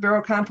like the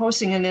barrel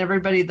composting, and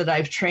everybody that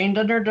I've trained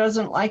under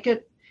doesn't like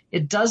it.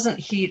 It doesn't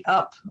heat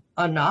up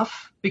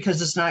enough because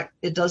this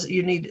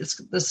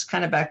is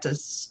kind of back to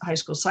high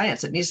school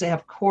science. It needs to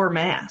have core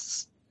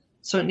mass.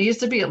 So it needs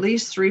to be at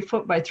least 3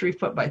 foot by 3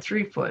 foot by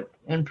 3 foot,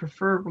 and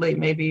preferably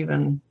maybe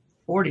even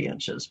 40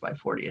 inches by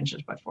 40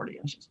 inches by 40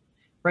 inches,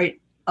 right?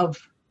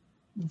 Of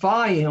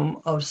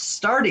volume of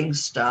starting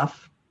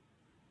stuff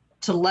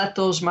to let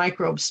those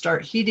microbes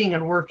start heating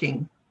and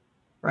working,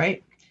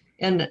 right?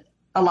 And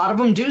a lot of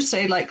them do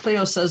say, like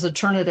Cleo says, to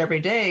turn it every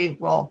day.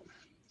 Well,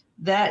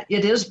 that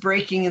it is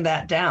breaking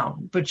that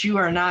down, but you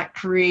are not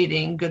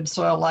creating good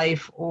soil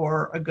life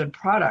or a good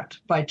product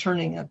by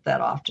turning it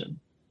that often.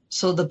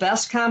 So the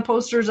best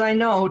composters I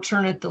know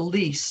turn it the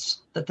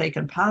least that they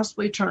can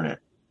possibly turn it.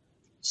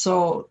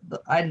 So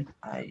I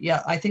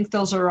think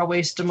those are a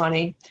waste of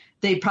money.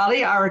 They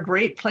probably are a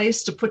great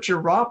place to put your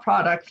raw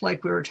product,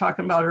 like we were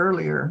talking about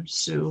earlier,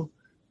 Sue.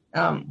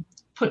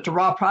 Put the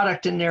raw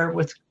product in there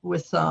with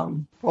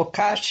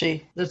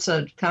Bokashi. That's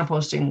a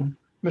composting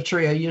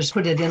material. You just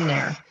put it in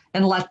there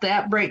and let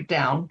that break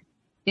down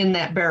in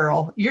that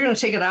barrel. You're going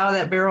to take it out of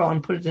that barrel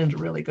and put it into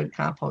really good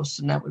compost,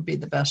 and that would be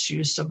the best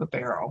use of a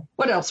barrel.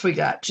 What else we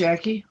got,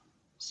 Jackie?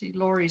 See,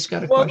 Lori's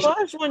got a question. Well,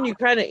 the last one you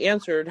kind of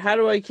answered. How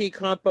do I keep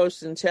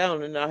compost in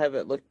town and not have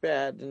it look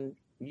bad? And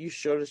you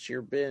showed us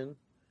your bin.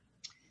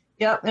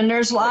 Yep, and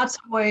there's lots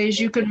of ways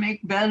you can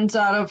make bins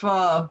out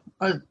of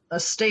a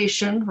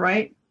station,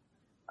 right?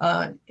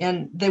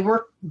 And they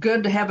work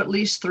good to have at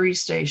least 3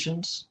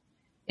 stations,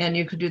 and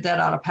you could do that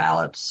out of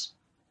pallets.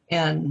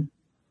 And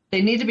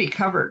they need to be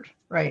covered,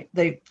 right?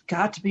 They've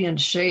got to be in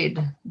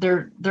shade.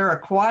 They're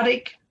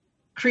aquatic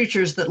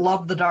creatures that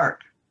love the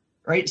dark,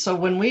 right? So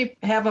when we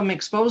have them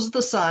exposed to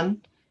the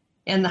sun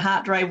and the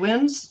hot, dry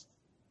winds,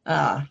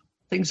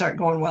 things aren't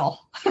going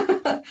well.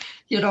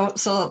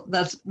 So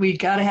we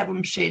got to have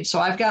them shade. So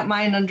I've got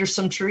mine under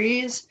some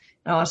trees.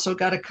 I also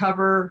got to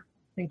cover,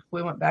 I think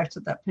we went back to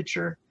that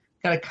picture,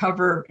 got to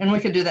cover, and we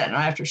can do that in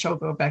after show,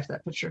 go back to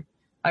that picture.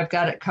 I've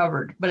got it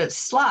covered, but it's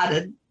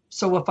slotted.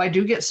 So if I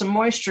do get some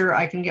moisture,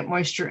 I can get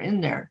moisture in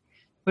there.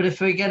 But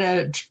if we get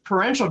a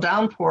torrential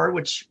downpour,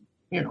 which,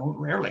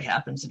 rarely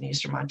happens in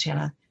eastern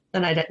Montana,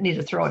 then I need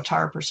to throw a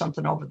tarp or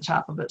something over the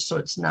top of it so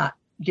it's not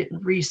getting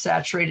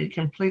resaturated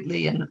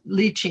completely and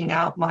leaching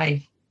out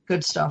my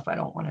good stuff. I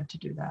don't want it to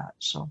do that.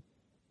 So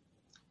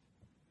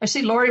I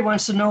see Lori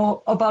wants to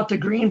know about the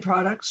green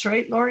products,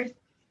 right, Lori?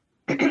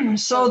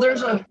 So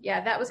there's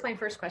Yeah, that was my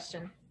first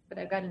question, but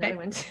I've got another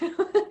one too.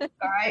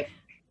 All right.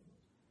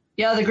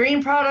 Yeah, the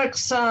green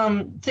products,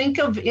 think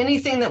of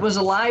anything that was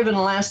alive in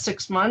the last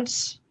 6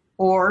 months,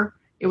 or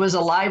it was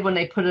alive when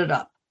they put it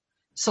up.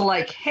 So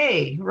like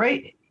hay,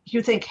 right?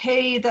 You think,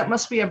 hey, that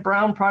must be a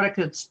brown product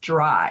that's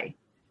dry.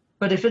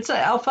 But if it's an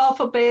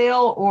alfalfa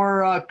bale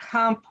or a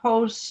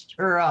compost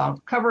or a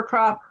cover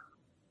crop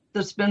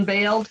that's been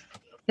baled,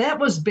 that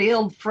was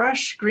baled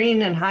fresh,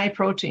 green, and high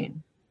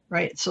protein,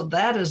 right? So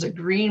that is a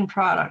green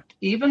product,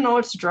 even though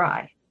it's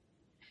dry.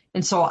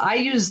 And so I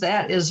use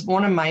that as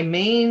one of my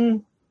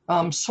main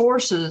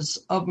sources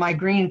of my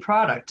green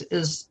product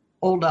is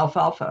old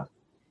alfalfa.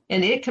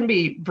 And it can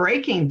be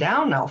breaking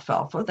down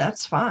alfalfa,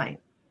 that's fine,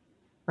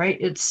 right?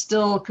 It's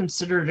still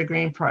considered a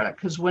green product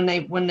because when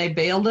they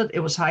baled it, it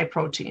was high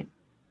protein.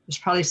 It was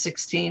probably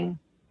 16,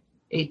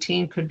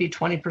 18, could be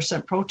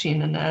 20%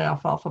 protein in that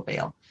alfalfa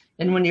bale.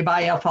 And when you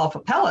buy alfalfa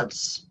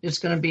pellets, it's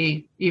going to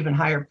be even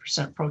higher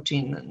percent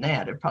protein than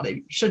that. It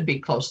probably should be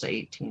close to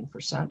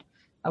 18%.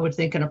 I would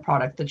think in a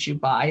product that you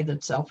buy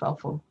that's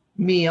alfalfa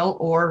meal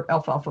or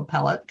alfalfa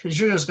pellet, because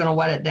you're just going to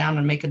wet it down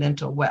and make it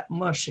into a wet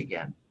mush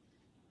again,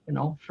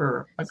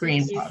 for a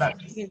green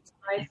product.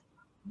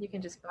 You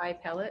can just buy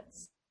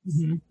pellets.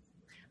 Mm-hmm.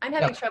 I'm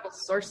having trouble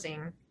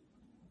sourcing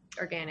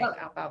organic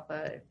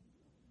alfalfa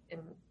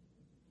and,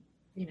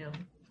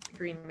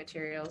 green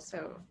materials.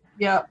 So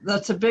yeah,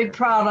 that's a big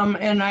problem.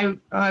 And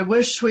I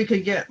wish we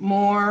could get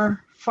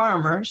more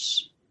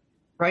farmers,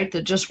 right,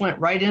 that just went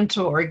right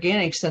into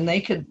organics, and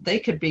they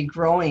could be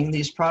growing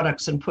these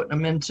products and putting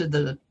them into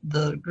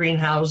the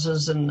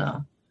greenhouses and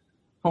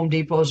Home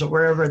Depots or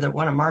wherever that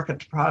want to market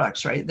the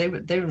products, right? They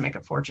would make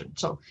a fortune.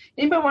 So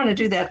anybody want to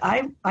do that?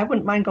 I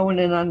wouldn't mind going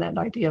in on that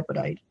idea, but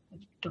I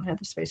don't have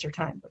the space or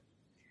time. But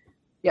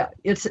yeah,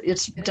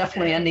 it's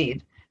definitely a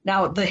need.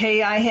 Now the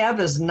hay I have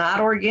is not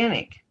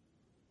organic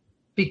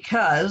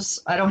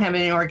because I don't have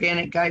any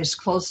organic guys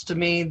close to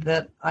me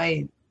that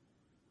I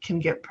can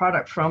get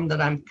product from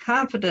that I'm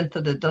confident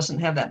that it doesn't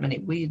have that many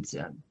weeds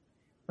in,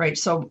 right?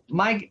 So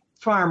my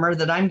farmer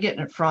that I'm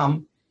getting it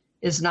from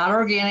is not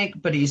organic,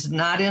 but he's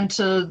not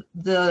into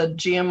the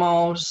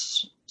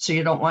GMOs. So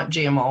you don't want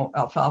GMO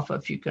alfalfa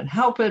if you can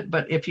help it.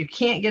 But if you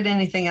can't get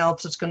anything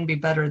else, it's going to be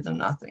better than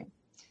nothing.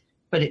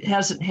 But it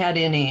hasn't had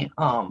any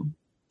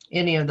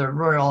of the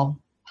Royal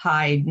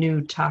high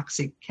new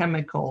toxic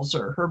chemicals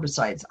or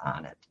herbicides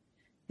on it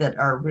that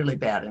are really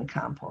bad in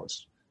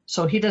compost.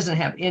 So he doesn't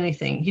have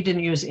anything. He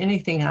didn't use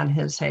anything on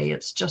his hay.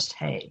 It's just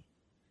hay.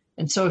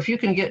 And so if you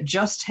can get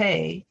just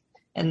hay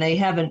and they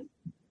haven't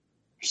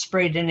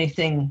sprayed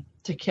anything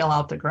to kill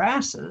out the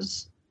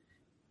grasses,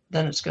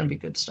 then it's going to be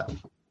good stuff.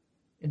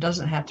 It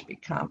doesn't have to be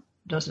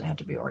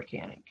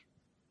organic.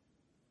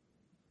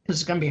 Because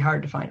it's going to be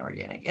hard to find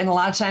organic. And a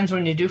lot of times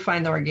when you do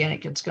find the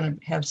organic, it's going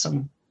to have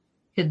some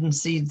hidden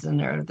seeds in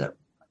there that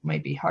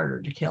might be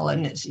harder to kill.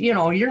 And it's, you're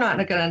not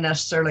going to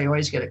necessarily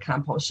always get it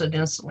composted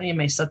instantly. You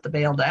may set the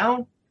bale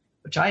down,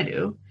 which I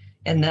do,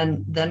 and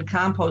then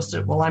compost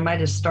it. Well, I might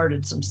have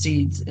started some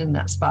seeds in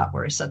that spot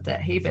where I set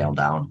that hay bale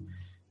down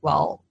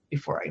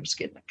before I was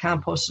getting it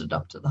composted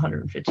up to the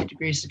 150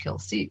 degrees to kill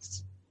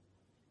seeds.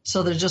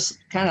 So there's just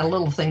kind of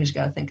little things you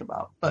got to think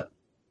about. But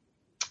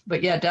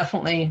yeah,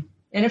 definitely.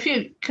 And if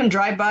you can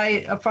drive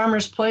by a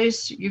farmer's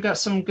place, you got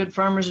some good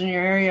farmers in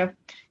your area.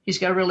 He's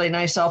got a really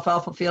nice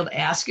alfalfa field.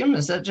 Ask him,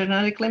 is that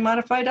genetically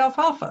modified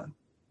alfalfa?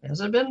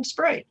 Has it been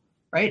sprayed?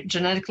 Right?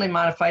 Genetically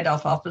modified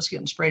alfalfa is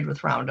getting sprayed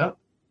with Roundup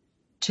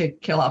to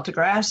kill out the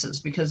grasses,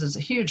 because it's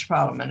a huge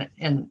problem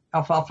in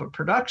alfalfa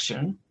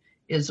production.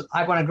 Is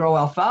I want to grow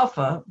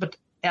alfalfa, but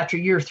after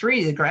year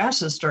 3, the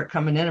grasses start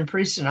coming in, and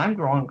pretty soon I'm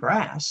growing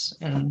grass,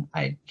 and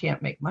I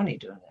can't make money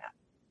doing that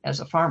as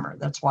a farmer.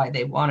 That's why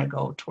they want to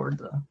go toward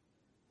the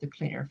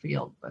cleaner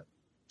field. But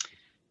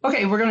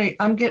okay,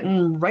 I'm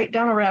getting right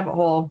down a rabbit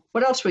hole.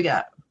 What else we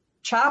got?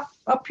 Chop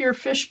up your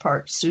fish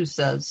parts, Sue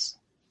says.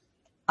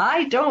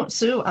 I don't,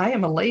 Sue. I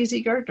am a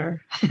lazy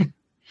gardener.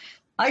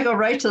 I go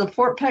right to the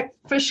Fort Peck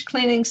fish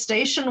cleaning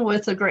station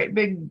with a great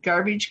big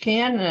garbage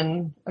can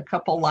and a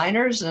couple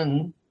liners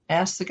and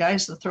ask the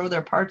guys to throw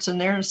their parts in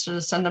there instead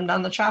of send them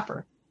down the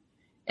chopper.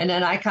 And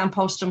then I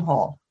compost them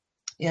whole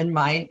in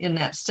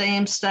that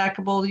same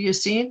stackable you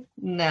see,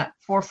 in that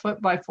 4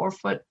 foot by 4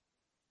 foot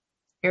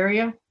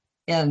area.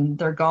 And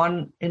they're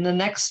gone in the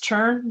next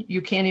turn.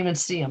 You can't even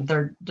see them.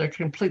 They're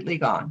completely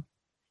gone.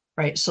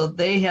 Right. So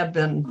they have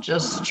been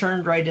just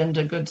turned right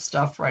into good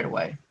stuff right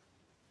away.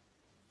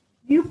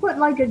 You put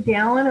like a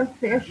gallon of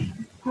fish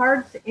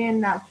parts in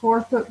that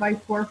 4 foot by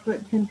 4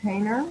 foot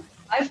container?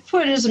 I've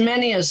put as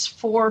many as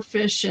 4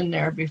 fish in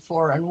there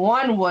before. And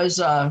one was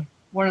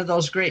one of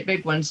those great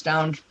big ones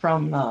down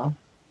from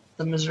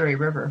the Missouri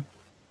River.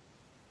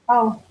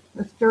 Oh,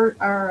 the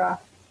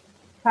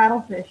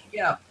paddlefish.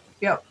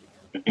 Yep.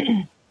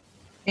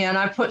 And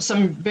I put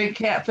some big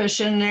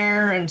catfish in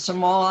there and some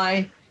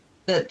walleye.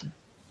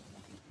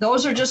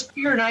 Those are just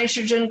pure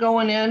nitrogen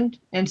going in,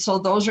 and so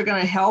those are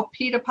going to help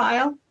heat a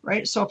pile,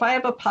 right? So if I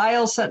have a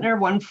pile sitting there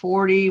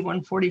 140,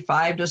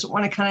 145, doesn't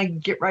want to kind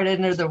of get right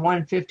into the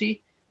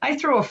 150, I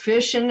throw a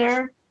fish in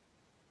there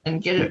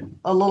and get it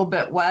a little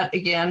bit wet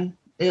again,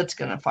 it's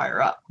going to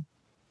fire up.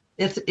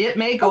 It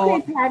may go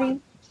okay,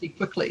 Patty.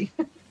 Quickly.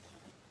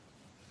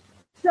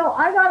 So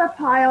I got a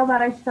pile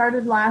that I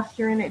started last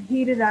year and it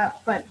heated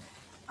up, but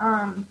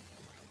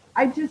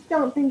I just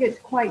don't think it's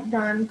quite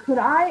done. Could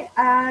I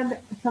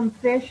add some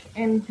fish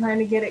and kind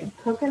of get it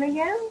cooking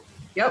again?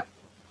 Yep.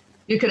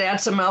 You could add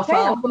some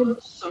alfalfa,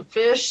 some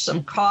fish,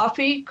 some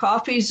coffee.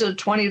 Coffee's a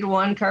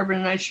 20-to-1 carbon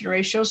to nitrogen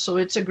ratio, so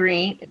it's a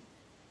green.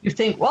 You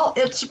think, well,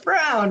 it's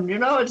brown,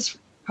 it's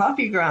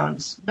coffee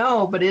grounds.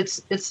 No, but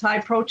it's high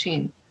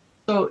protein.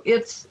 So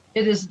it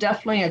is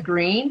definitely a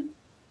green.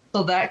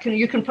 So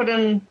you can put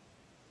in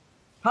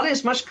probably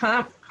as much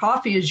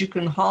coffee as you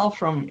can haul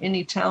from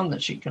any town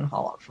that you can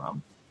haul it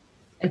from,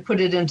 and put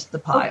it into the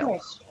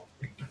piles.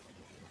 Okay.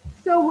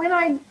 So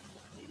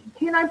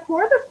can I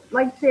pour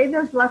say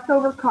there's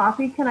leftover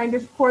coffee, can I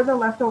just pour the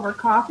leftover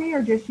coffee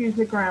or just use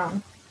the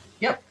grounds?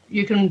 Yep,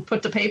 you can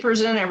put the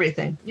papers in,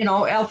 everything.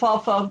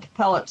 Alfalfa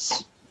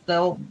pellets,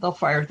 they'll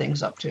fire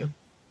things up too.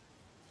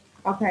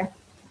 Okay.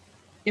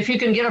 If you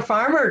can get a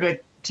farmer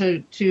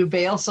to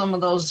bale some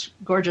of those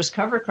gorgeous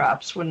cover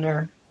crops when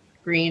they're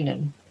green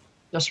and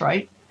just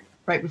right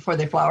before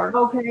they flower.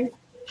 Okay.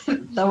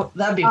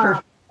 That'd be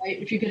perfect. Right?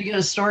 If you could get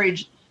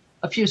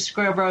a few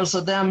square barrels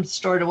of them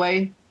stored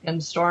away and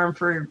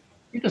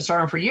you can store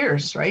them for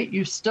years, right?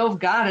 You've still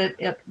got it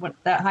at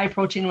that high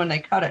protein when they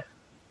cut it.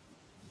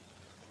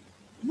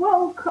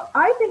 Well,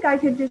 I think I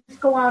could just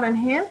go out and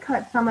hand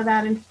cut some of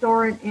that and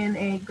store it in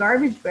a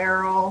garbage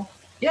barrel.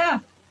 Yeah.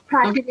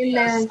 Pack it in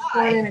there and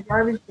store it in a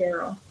garbage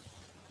barrel.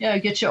 Yeah,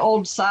 get your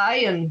old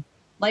side and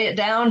lay it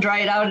down, dry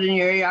it out in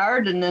your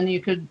yard, and then you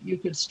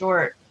could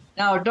store it.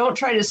 Now, don't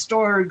try to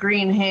store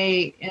green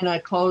hay in a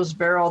closed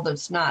barrel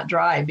that's not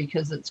dry,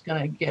 because it's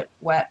going to get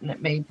wet and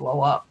it may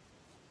blow up.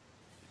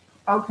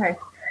 Okay.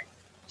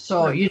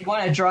 So you'd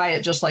want to dry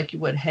it just like you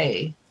would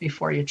hay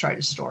before you try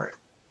to store it.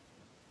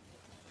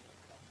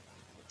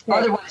 Okay.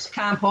 Otherwise,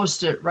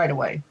 compost it right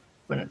away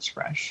when it's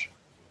fresh.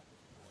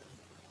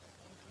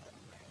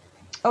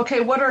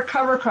 Okay, what are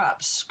cover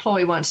crops?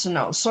 Chloe wants to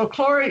know. So,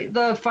 Chloe,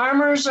 the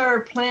farmers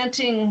are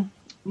planting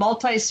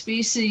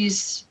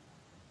multi-species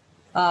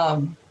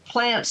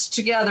plants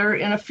together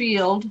in a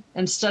field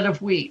instead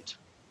of wheat.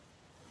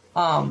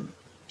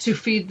 to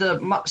feed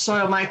the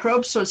soil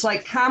microbes. So it's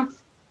like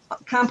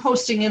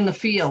composting in the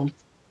field.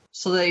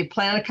 So they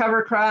plant a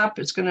cover crop.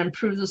 It's going to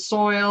improve the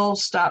soil,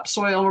 stop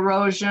soil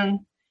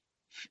erosion,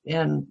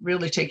 and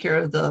really take care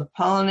of the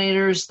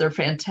pollinators. They're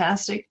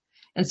fantastic.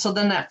 And so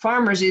then that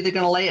farmer is either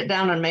going to lay it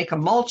down and make a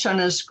mulch on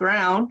his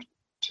ground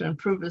to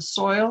improve his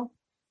soil.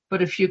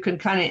 But if you can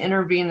kind of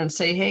intervene and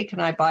say, hey,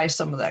 can I buy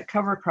some of that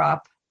cover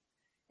crop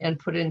and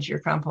put into your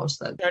compost?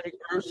 That Try to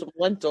grow some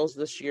lentils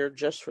this year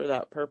just for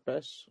that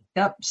purpose.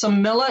 Yep.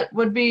 Some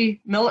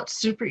millet's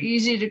super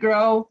easy to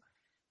grow.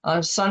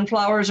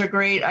 Sunflowers are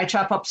great. I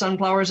chop up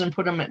sunflowers and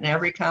put them in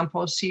every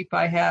compost heap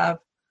I have.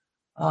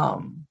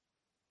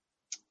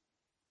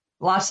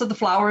 Lots of the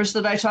flowers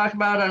that I talk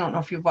about, I don't know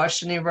if you've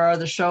watched any of our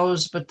other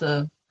shows, but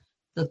the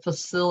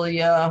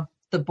Phacelia,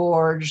 the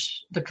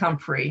Borge, the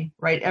comfrey,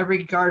 right?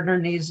 Every gardener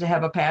needs to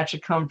have a patch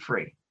of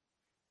comfrey,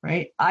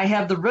 right? I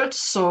have the roots,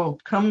 so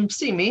come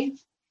see me.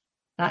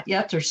 Not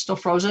yet, they're still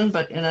frozen,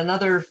 but in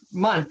another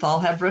month, I'll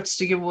have roots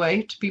to give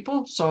away to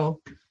people.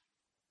 So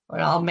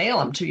I'll mail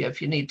them to you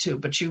if you need to,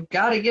 but you've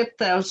got to get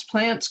those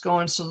plants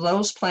going. So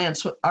those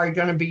plants are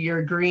going to be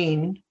your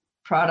green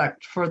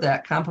product for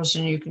that compost,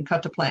 and you can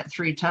cut the plant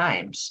 3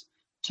 times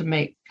to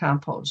make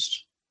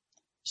compost.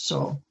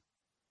 So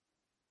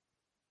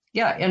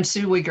yeah, and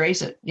see, we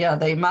graze it. Yeah,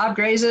 they mob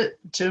graze it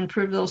to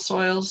improve those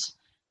soils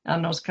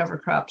on those cover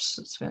crops.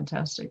 It's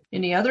fantastic.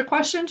 Any other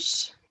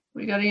questions?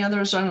 We got any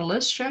others on the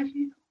list,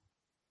 Jackie,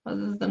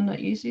 other than the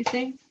easy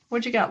thing?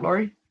 What you got,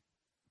 Lori?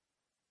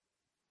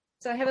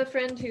 So I have a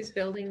friend who's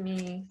building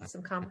me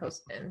some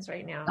compost bins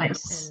right now.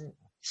 Nice. And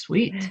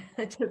Sweet.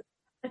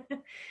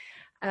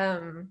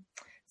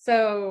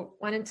 So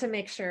wanted to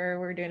make sure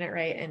we're doing it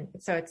right. And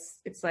so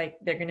it's like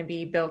they're going to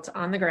be built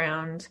on the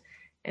ground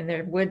and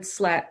they're wood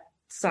slat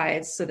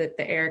sides so that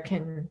the air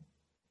can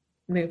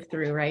move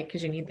through, right?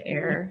 Because you need the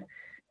air.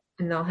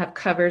 And they'll have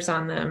covers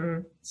on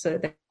them so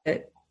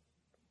that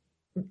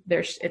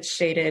it's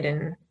shaded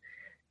and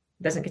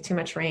doesn't get too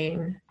much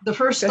rain. The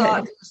first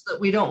thought is that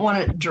we don't want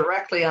it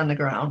directly on the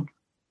ground.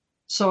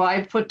 So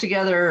I put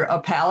together a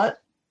pallet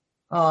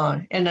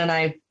and then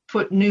I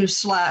put new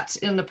slats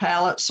in the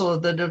pallet so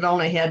that it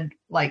only had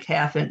like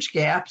 1/2-inch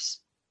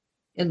gaps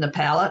in the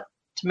pallet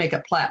to make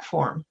a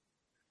platform,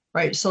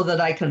 right? So that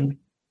I can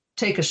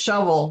take a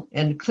shovel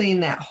and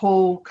clean that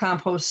whole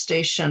compost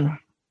station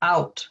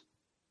out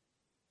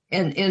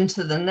and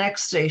into the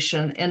next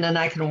station. And then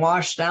I can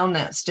wash down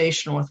that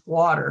station with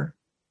water.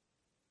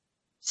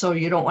 So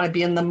you don't want to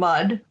be in the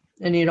mud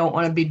and you don't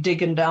want to be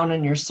digging down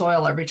in your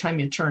soil every time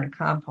you turn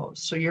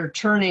compost. So you're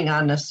turning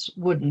on this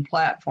wooden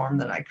platform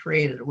that I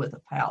created with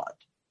a pallet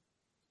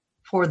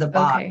for the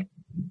bottom,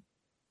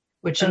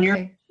 which in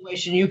your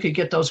situation, you could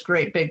get those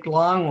great big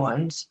long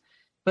ones.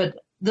 But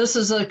this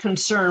is a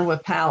concern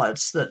with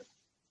pallets that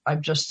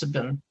I've just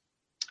been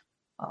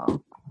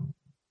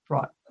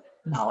brought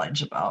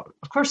knowledge about.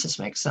 Of course, this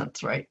makes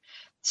sense, right?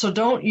 So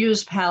don't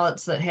use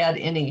pallets that had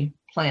any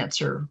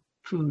plants or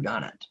food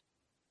on it,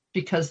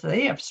 because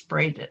they have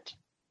sprayed it.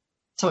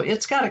 So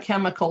it's got a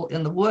chemical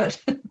in the wood.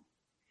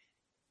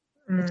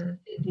 It's a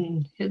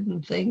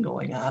hidden thing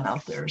going on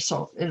out there.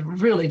 So it's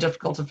really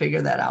difficult to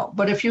figure that out.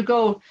 But if you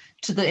go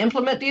to the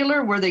implement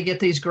dealer where they get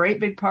these great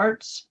big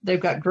parts, they've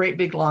got great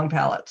big long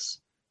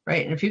pallets,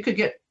 right? And if you could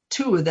get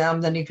 2 of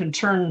them, then you can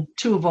turn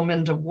 2 of them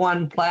into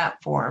one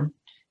platform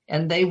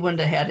and they wouldn't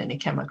have had any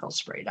chemicals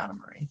sprayed on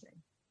them or anything.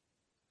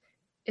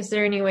 Is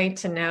there any way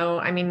to know?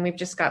 I mean, we've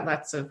just got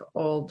lots of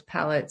old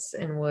pallets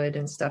and wood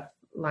and stuff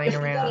lying If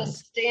around. you got a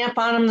stamp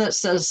on them that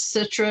says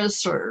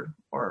citrus or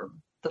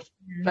the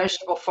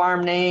vegetable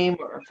farm name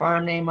or a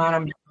farm name on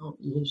them, you don't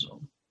use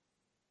them.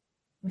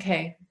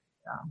 Okay.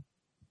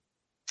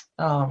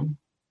 Yeah.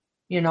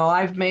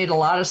 I've made a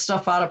lot of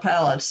stuff out of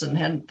pallets and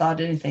hadn't thought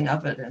anything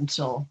of it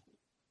until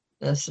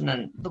this. And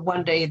then the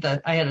one day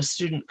that I had a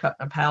student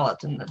cutting a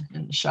pallet in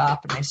the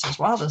shop, and they says,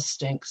 "Wow, this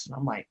stinks." And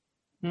I'm like,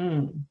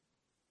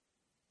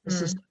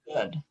 this is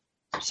good.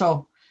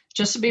 So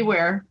just to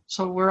beware.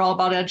 So we're all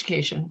about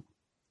education.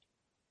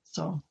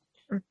 So,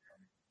 all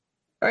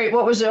right.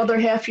 What was the other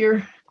half of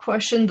your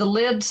question? The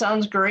lid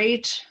sounds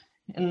great.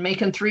 And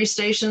making 3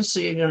 stations. So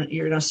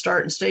you're going to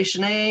start in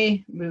station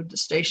A, move to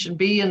station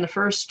B in the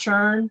first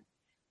turn,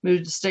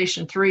 move to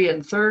station 3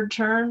 in third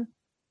turn,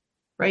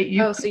 right?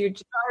 So you're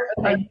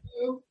a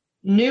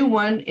new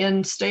one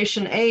in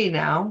station A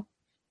now,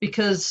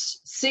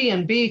 because C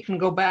and B can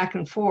go back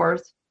and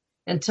forth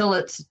until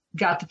it's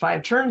got the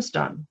 5 turns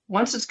done.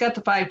 Once it's got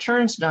the 5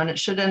 turns done, it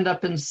should end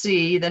up in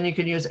C. Then you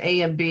can use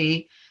A and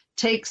B,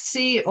 take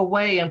C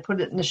away and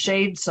put it in the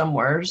shade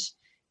somewheres.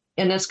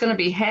 And it's going to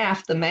be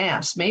half the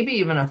mass, maybe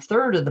even a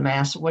third of the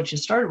mass of what you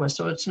started with.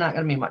 So it's not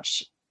going to be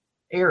much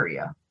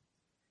area.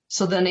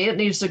 So then it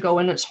needs to go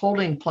in its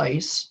holding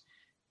place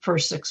for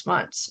 6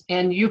 months.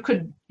 And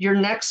your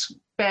next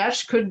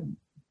batch could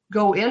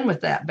go in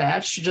with that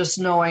batch, just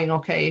knowing,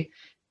 okay,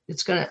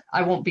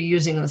 I won't be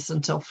using this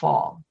until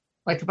fall.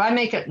 Like if I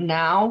make it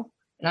now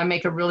and I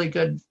make a really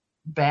good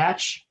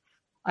batch,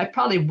 I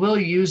probably will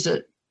use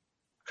it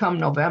come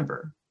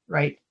November,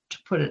 right? to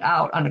put it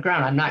out on the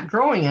ground. I'm not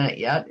growing in it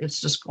yet. It's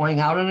just going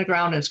out on the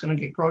ground. It's going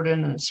to get grown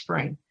in the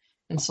spring.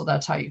 And so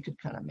that's how you could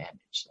kind of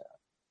manage that.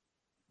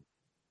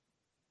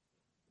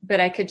 But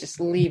I could just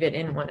leave it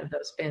in one of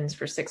those bins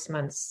for 6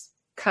 months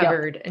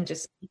covered and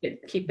just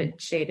keep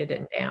it shaded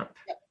and damp.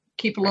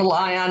 Keep a little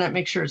eye on it.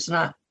 Make sure it's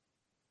not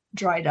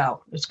dried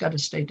out. It's got to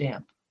stay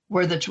damp.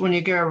 When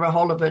you get a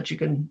hold of it, you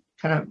can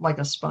kind of like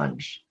a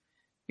sponge,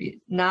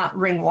 not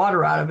wring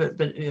water out of it,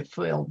 but it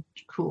feel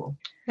cool.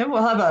 And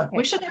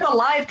we should have a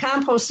live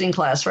composting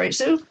class, right,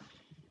 Sue?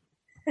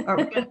 Are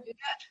we going to do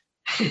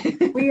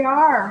that? We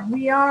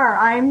are.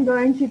 I'm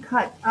going to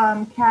cut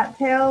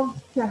cattails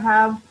to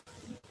have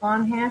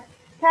on hand.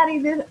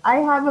 Patty, I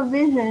have a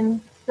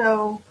vision,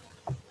 so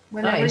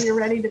whenever you're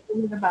ready to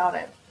think about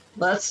it.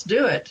 Let's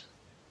do it.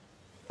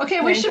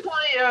 Okay, we should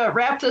probably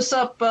wrap this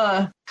up.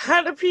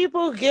 How do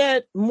people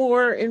get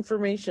more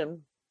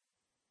information?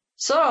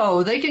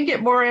 So they can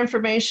get more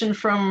information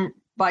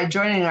by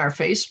joining our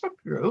Facebook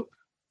group,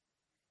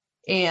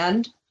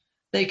 and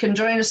they can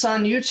join us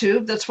on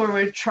YouTube. That's where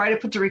we try to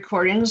put the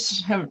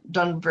recordings. Haven't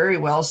done very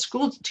well.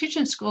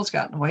 Teaching school's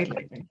gotten away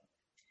lately,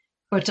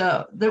 but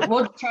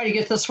we'll try to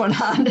get this one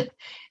on.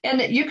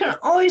 And you can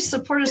always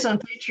support us on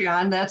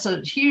Patreon. That's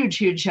a huge,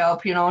 huge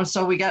help.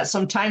 So we got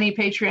some tiny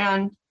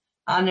Patreon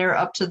on there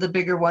up to the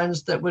bigger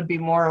ones that would be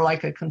more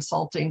like a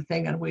consulting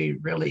thing, and we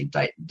really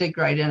dig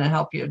right in and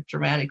help you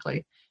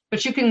dramatically.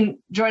 But you can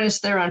join us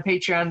there on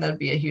Patreon. That'd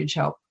be a huge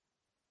help.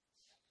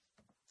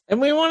 And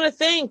we want to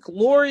thank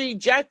Lori,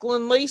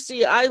 Jacqueline,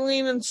 Lacey,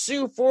 Eileen, and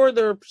Sue for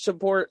their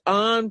support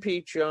on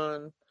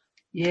Patreon.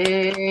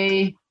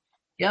 Yay.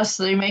 Yes,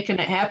 they're making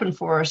it happen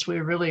for us. We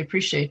really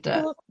appreciate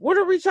that. What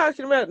are we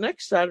talking about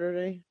next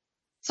Saturday?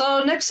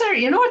 So next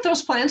Saturday, you know what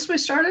those plants we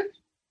started?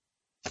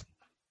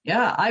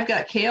 Yeah, I've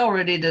got kale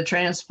ready to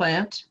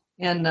transplant,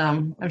 and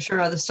I'm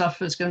sure other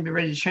stuff is going to be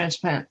ready to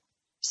transplant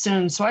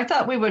soon. So I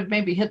thought we would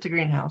maybe hit the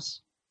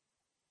greenhouse.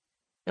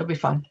 It'll be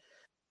fun.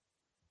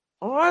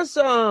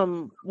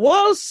 Awesome.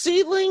 Well,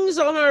 seedlings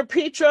on our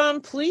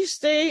Patreon, please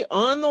stay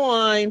on the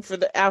line for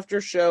the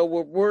after show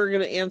where we're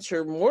going to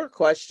answer more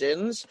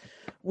questions.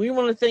 We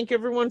want to thank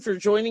everyone for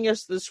joining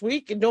us this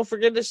week. And don't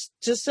forget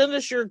to send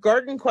us your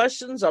garden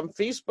questions on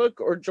Facebook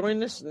or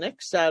join us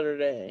next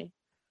Saturday.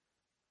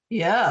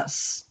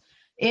 Yes.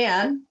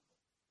 And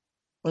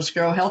let's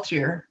grow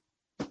healthier.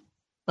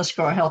 Let's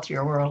grow a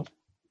healthier world.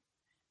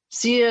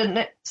 See you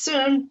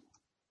soon.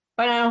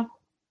 Bye now.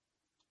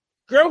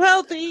 Grow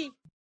healthy.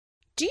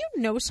 Do you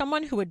know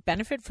someone who would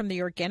benefit from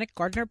the Organic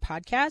Gardener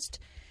podcast?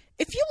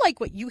 If you like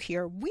what you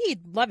hear,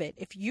 we'd love it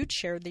if you'd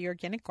share the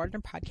Organic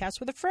Gardener podcast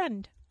with a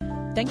friend.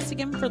 Thanks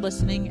again for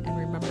listening, and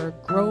remember,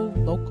 grow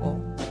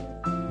local.